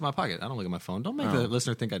haven't. It's in my pocket. I don't look at my phone. Don't make the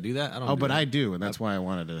listener think I do that. I don't. But I do, and that's why I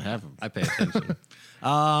wanted to have them. I pay attention.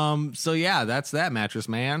 So yeah, that's that, Mattress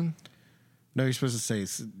Man. No, you're supposed to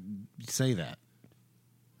say that.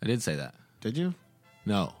 I did say that. Did you?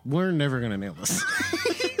 No. We're never gonna nail this.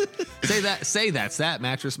 Say that. Say that's that,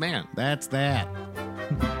 Mattress Man. That's that.